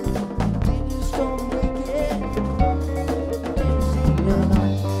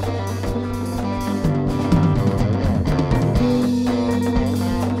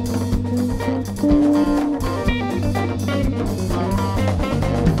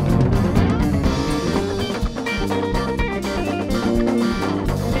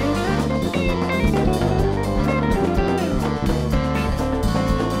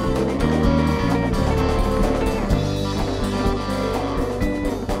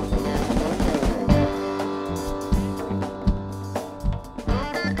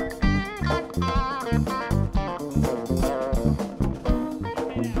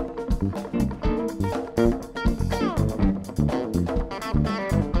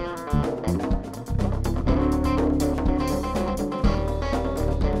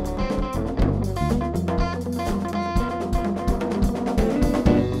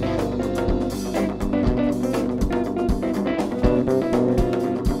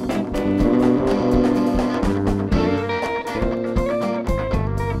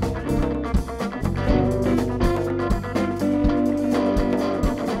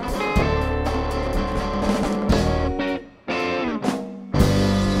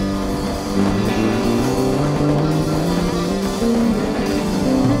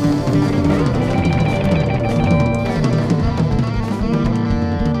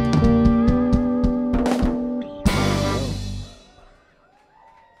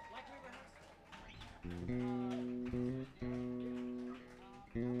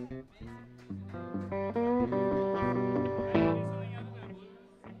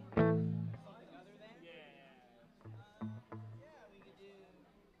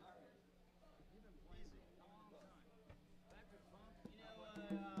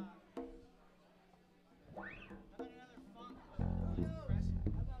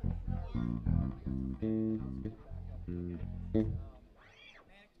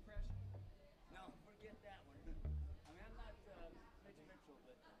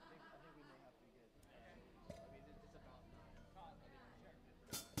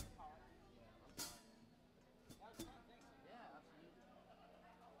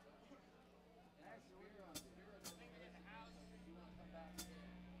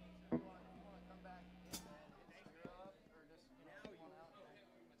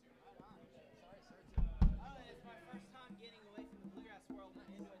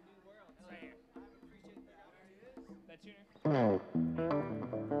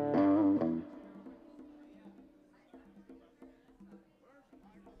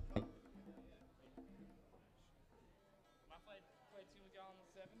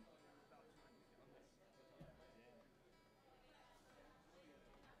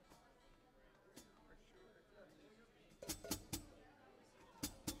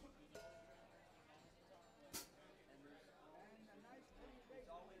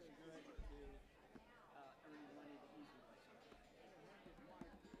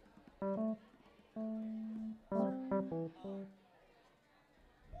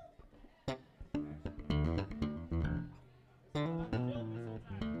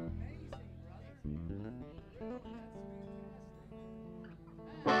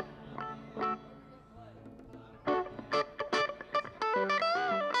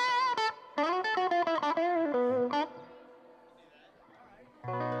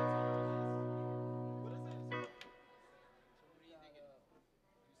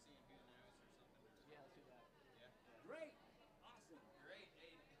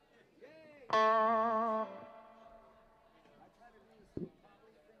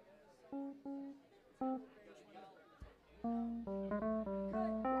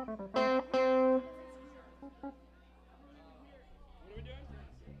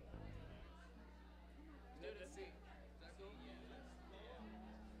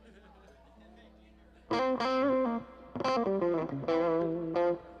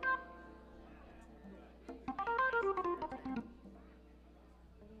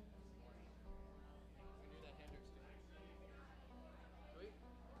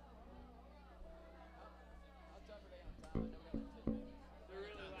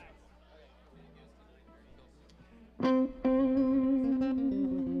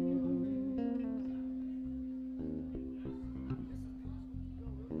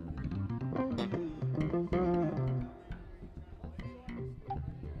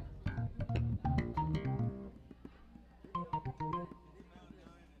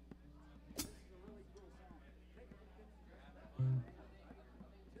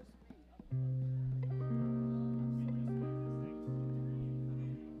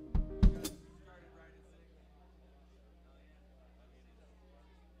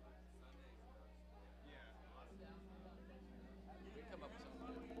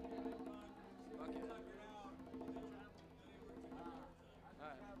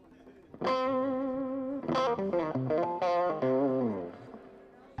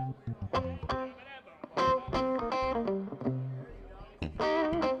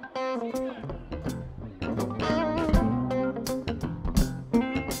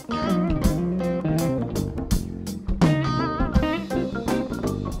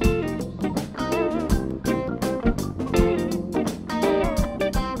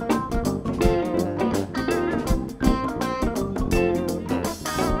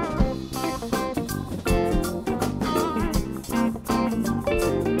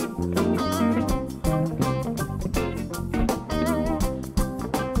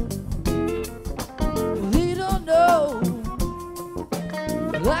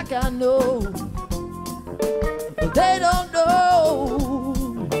 like I know, but they don't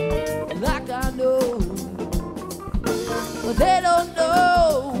know like I know, but they don't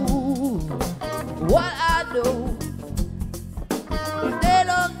know what I know, but they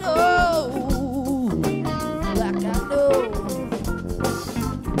don't know like I know.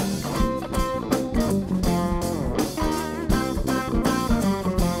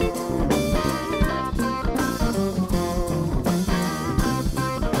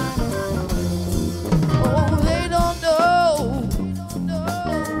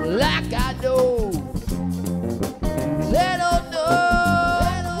 Like I know, they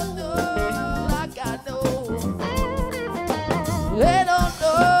don't know, like I know, they don't know,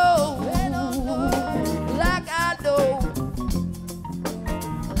 like I know,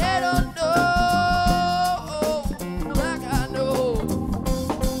 they don't know,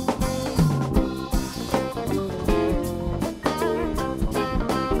 like I know.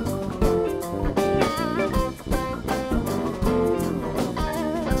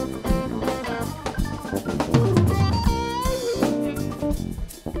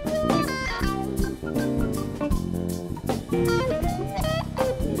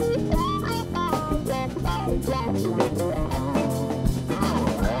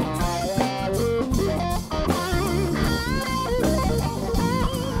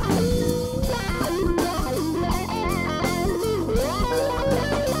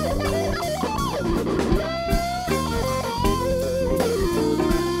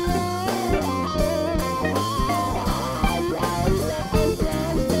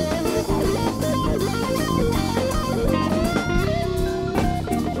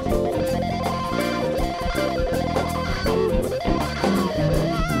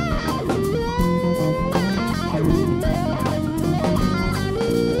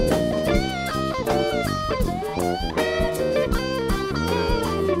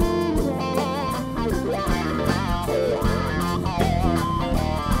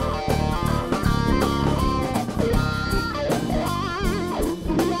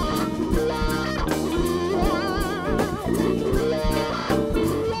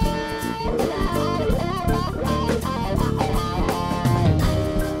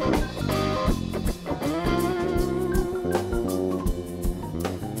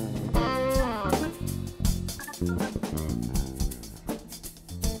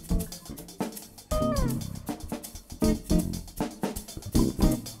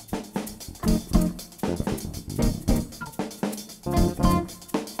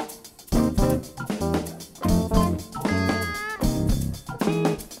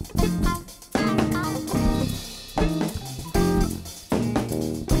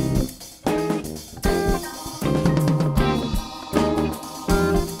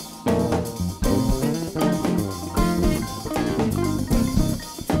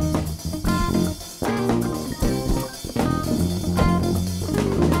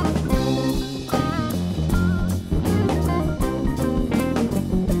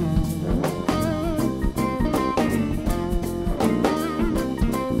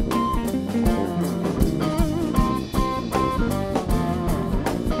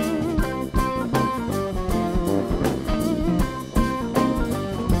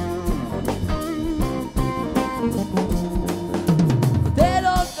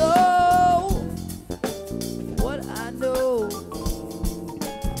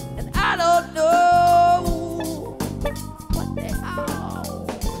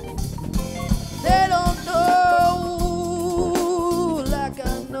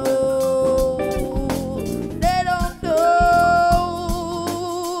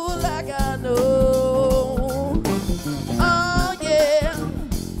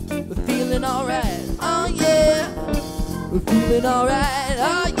 feeling alright,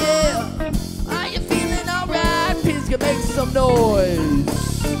 oh yeah. Are you feeling alright? Pisgah, make some noise.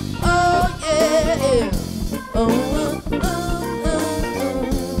 Oh yeah.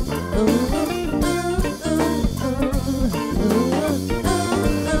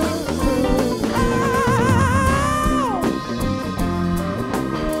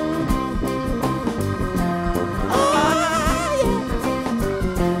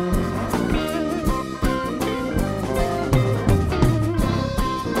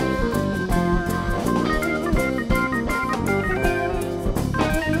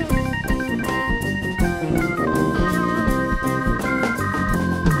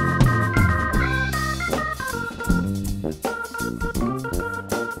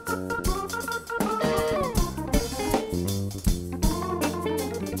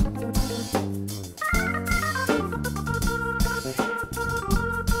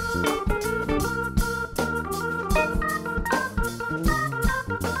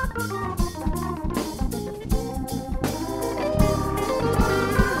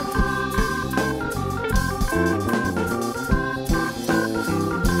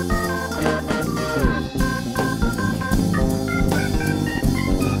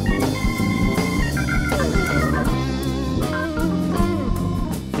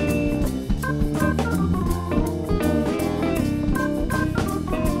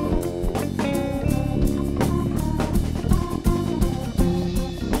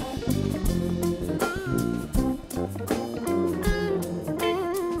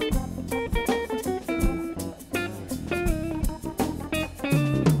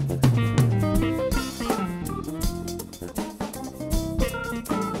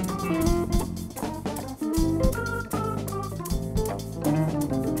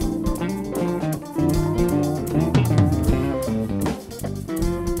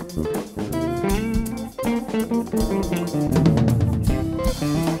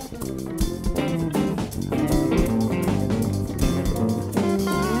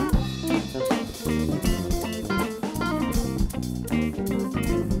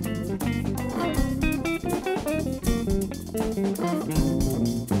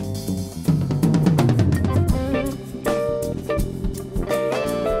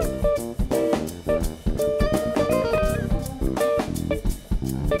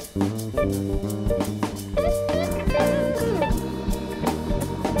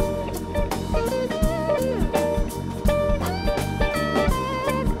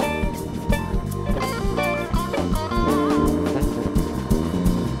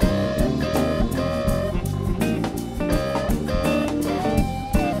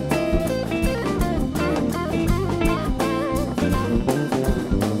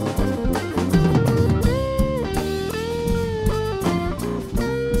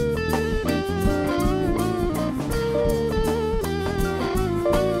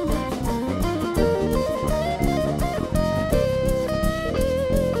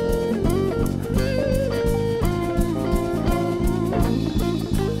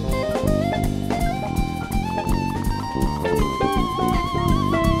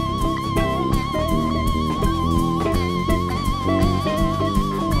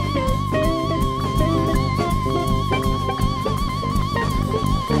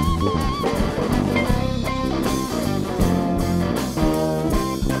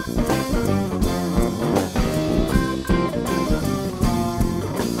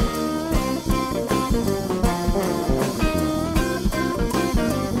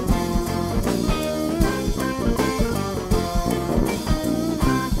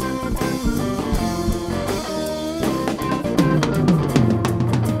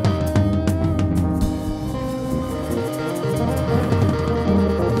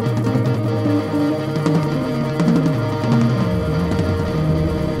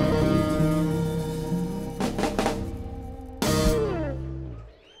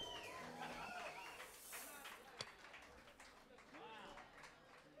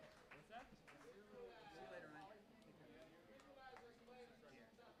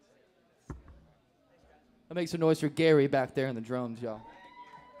 Make some noise for Gary back there in the drums, y'all.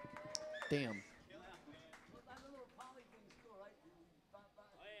 Damn.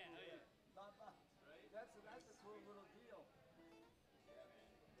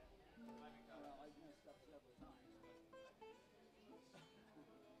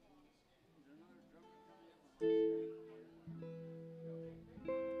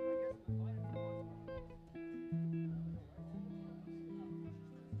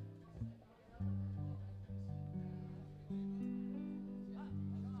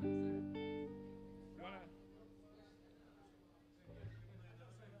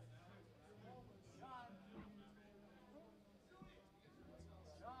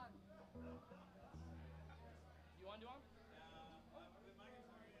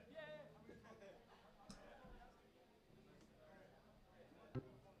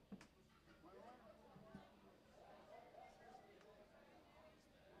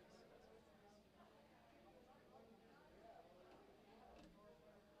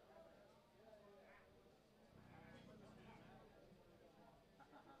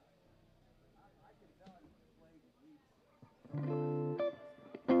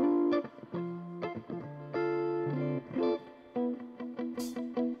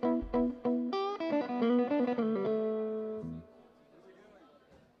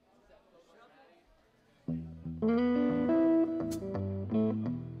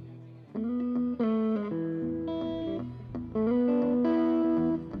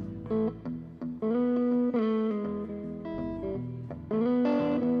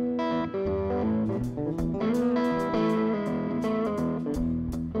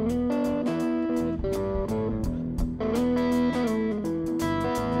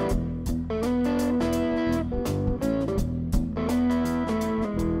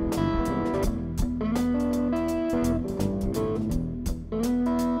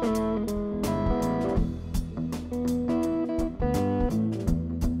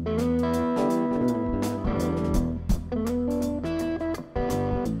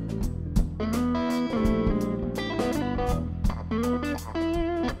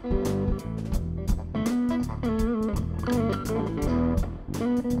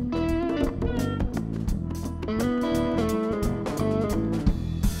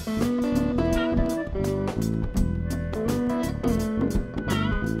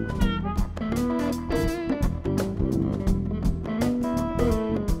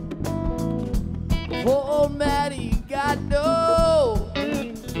 Old Maddie got no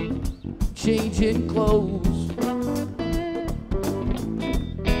changing clothes.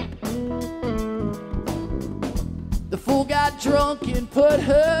 The fool got drunk and put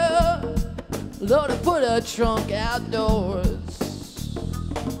her trunk outdoors.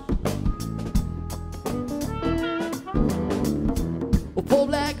 Oh, poor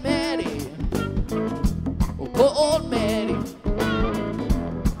Black Maddie. Oh, poor old Maddie.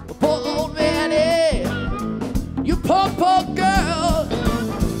 Oh, poor old Maddie. You poor, poor girl.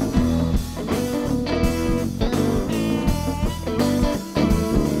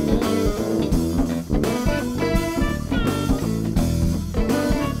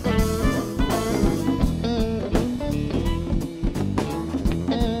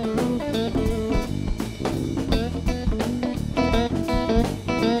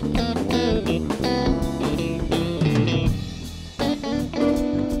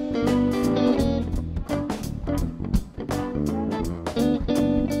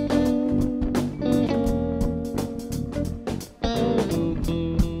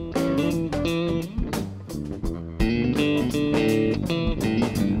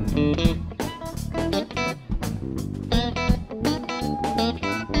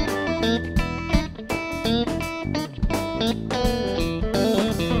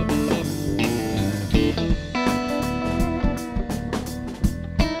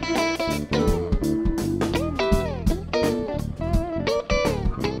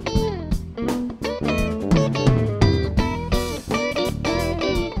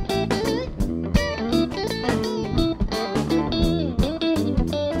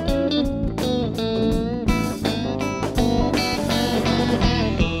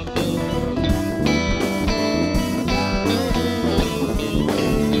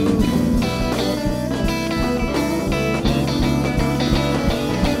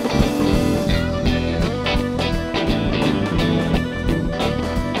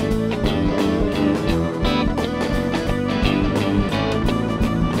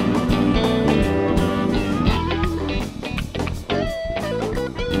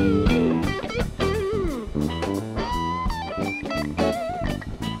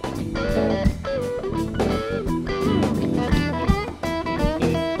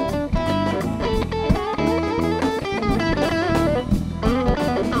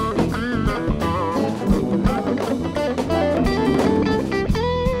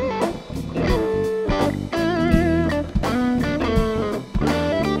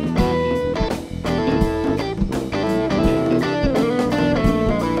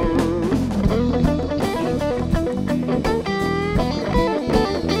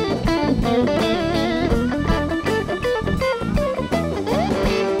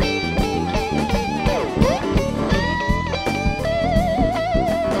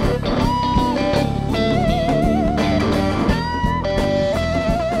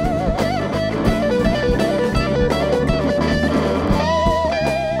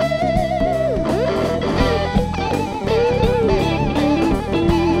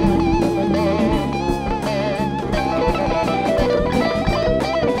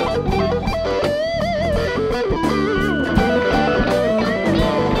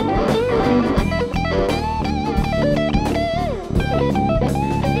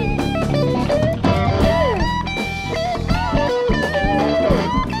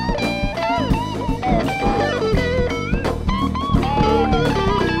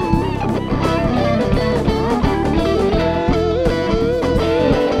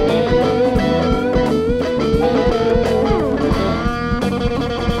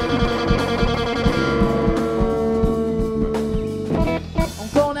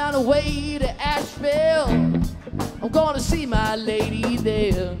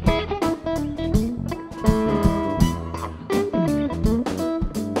 yeah.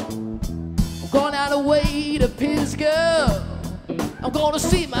 I'm going out away to Pisgah. I'm gonna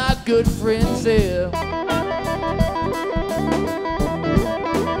see my good friends there.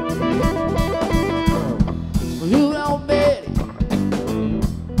 You know, Maddie,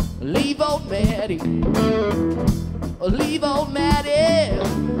 leave old Maddie, leave old Maddie,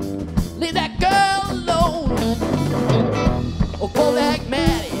 leave that girl alone. Oh, poor that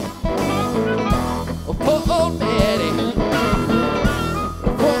Maddie, oh, poor old Maddie,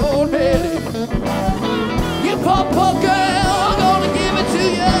 poor old Maddie. You poor girl, I'm gonna give it to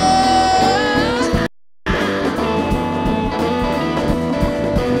you.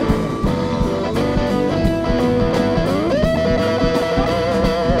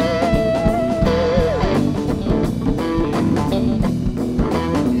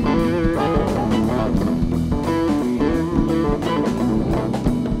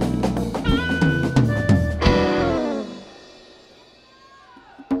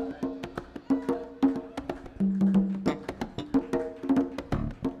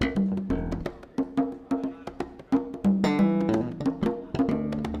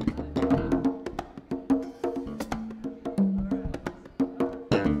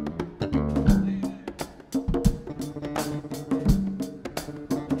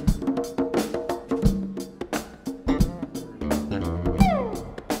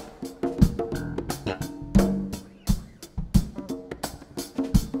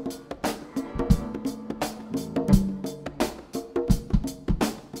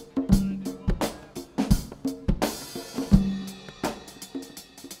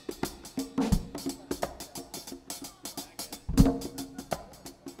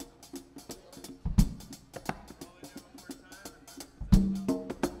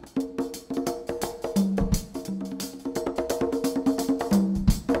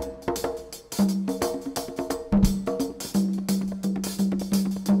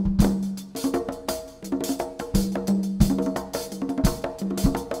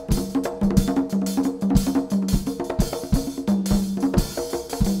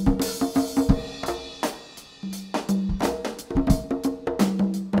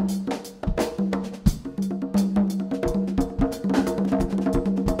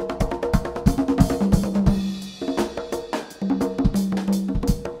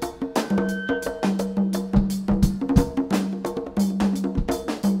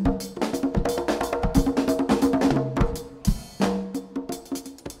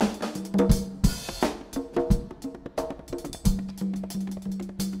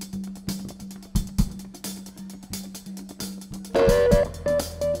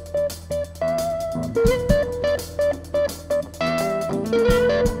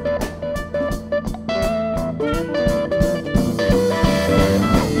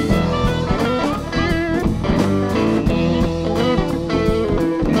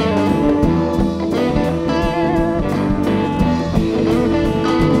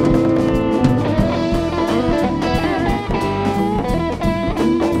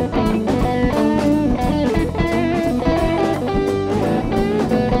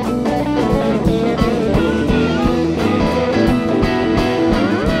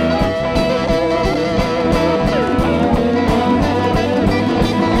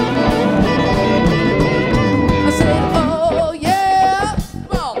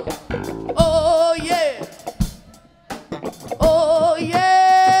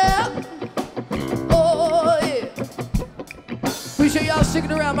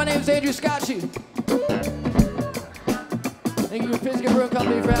 Sticking around. My name's Scotchie. Thank you to Pisgah Brewing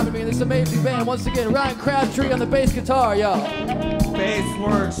Company for having me in this amazing band. Once again, Ryan Crabtree on the bass guitar, y'all. Bass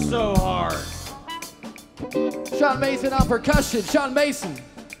works so hard. Sean Mason on percussion. Sean Mason.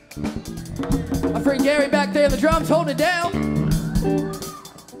 My friend Gary back there in the drums holding it down.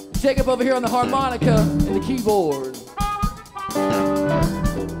 Jacob over here on the harmonica and the keyboard.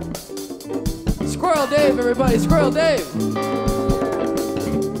 Squirrel Dave, everybody. Squirrel Dave.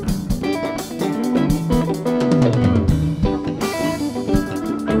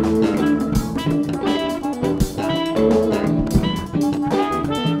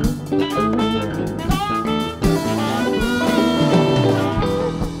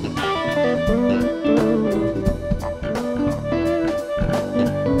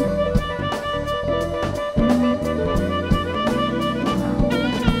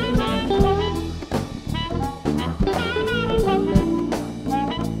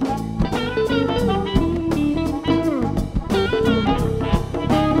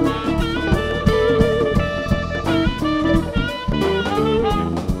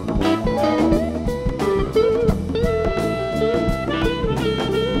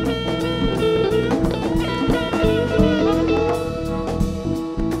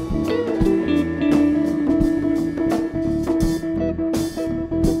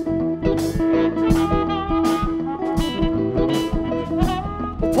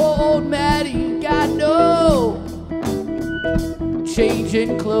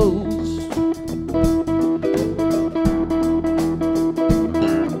 changing clothes.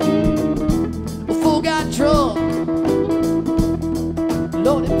 A fool got drunk.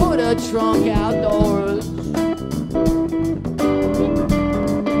 Lord, they put a trunk outdoors.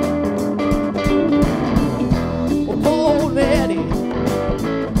 Oh, poor old Manny.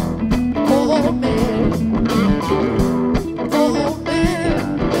 Poor old man. Poor old man.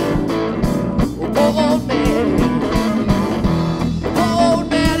 Oh, poor old man. Poor old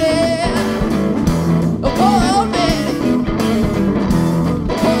Manny. Oh, poor old man.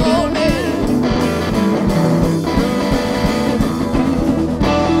 Poor old man.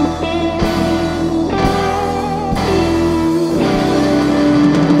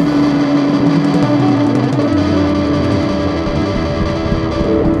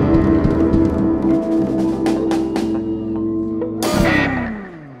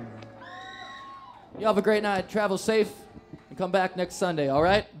 You have a great night. Travel safe and come back next Sunday, all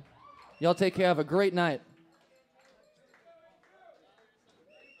right? Y'all take care. Have a great night.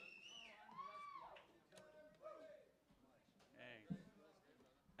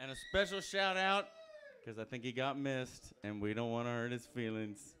 And a special shout out, because I think he got missed, and we don't want to hurt his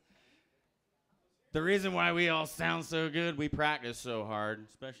feelings. The reason why we all sound so good, we practice so hard,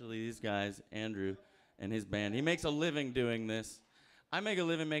 especially these guys, Andrew and his band. He makes a living doing this. I make a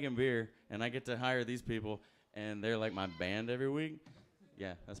living making beer, and I get to hire these people, and they're like my band every week.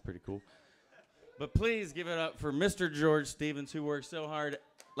 Yeah, that's pretty cool. But please give it up for Mr. George Stevens, who works so hard,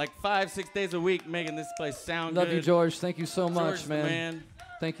 like 5-6 days a week, making this place sound good. Love you, George. Thank you so much, George, the man. man.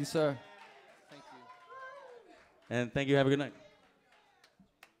 Thank you, sir. And thank you. Have a good night.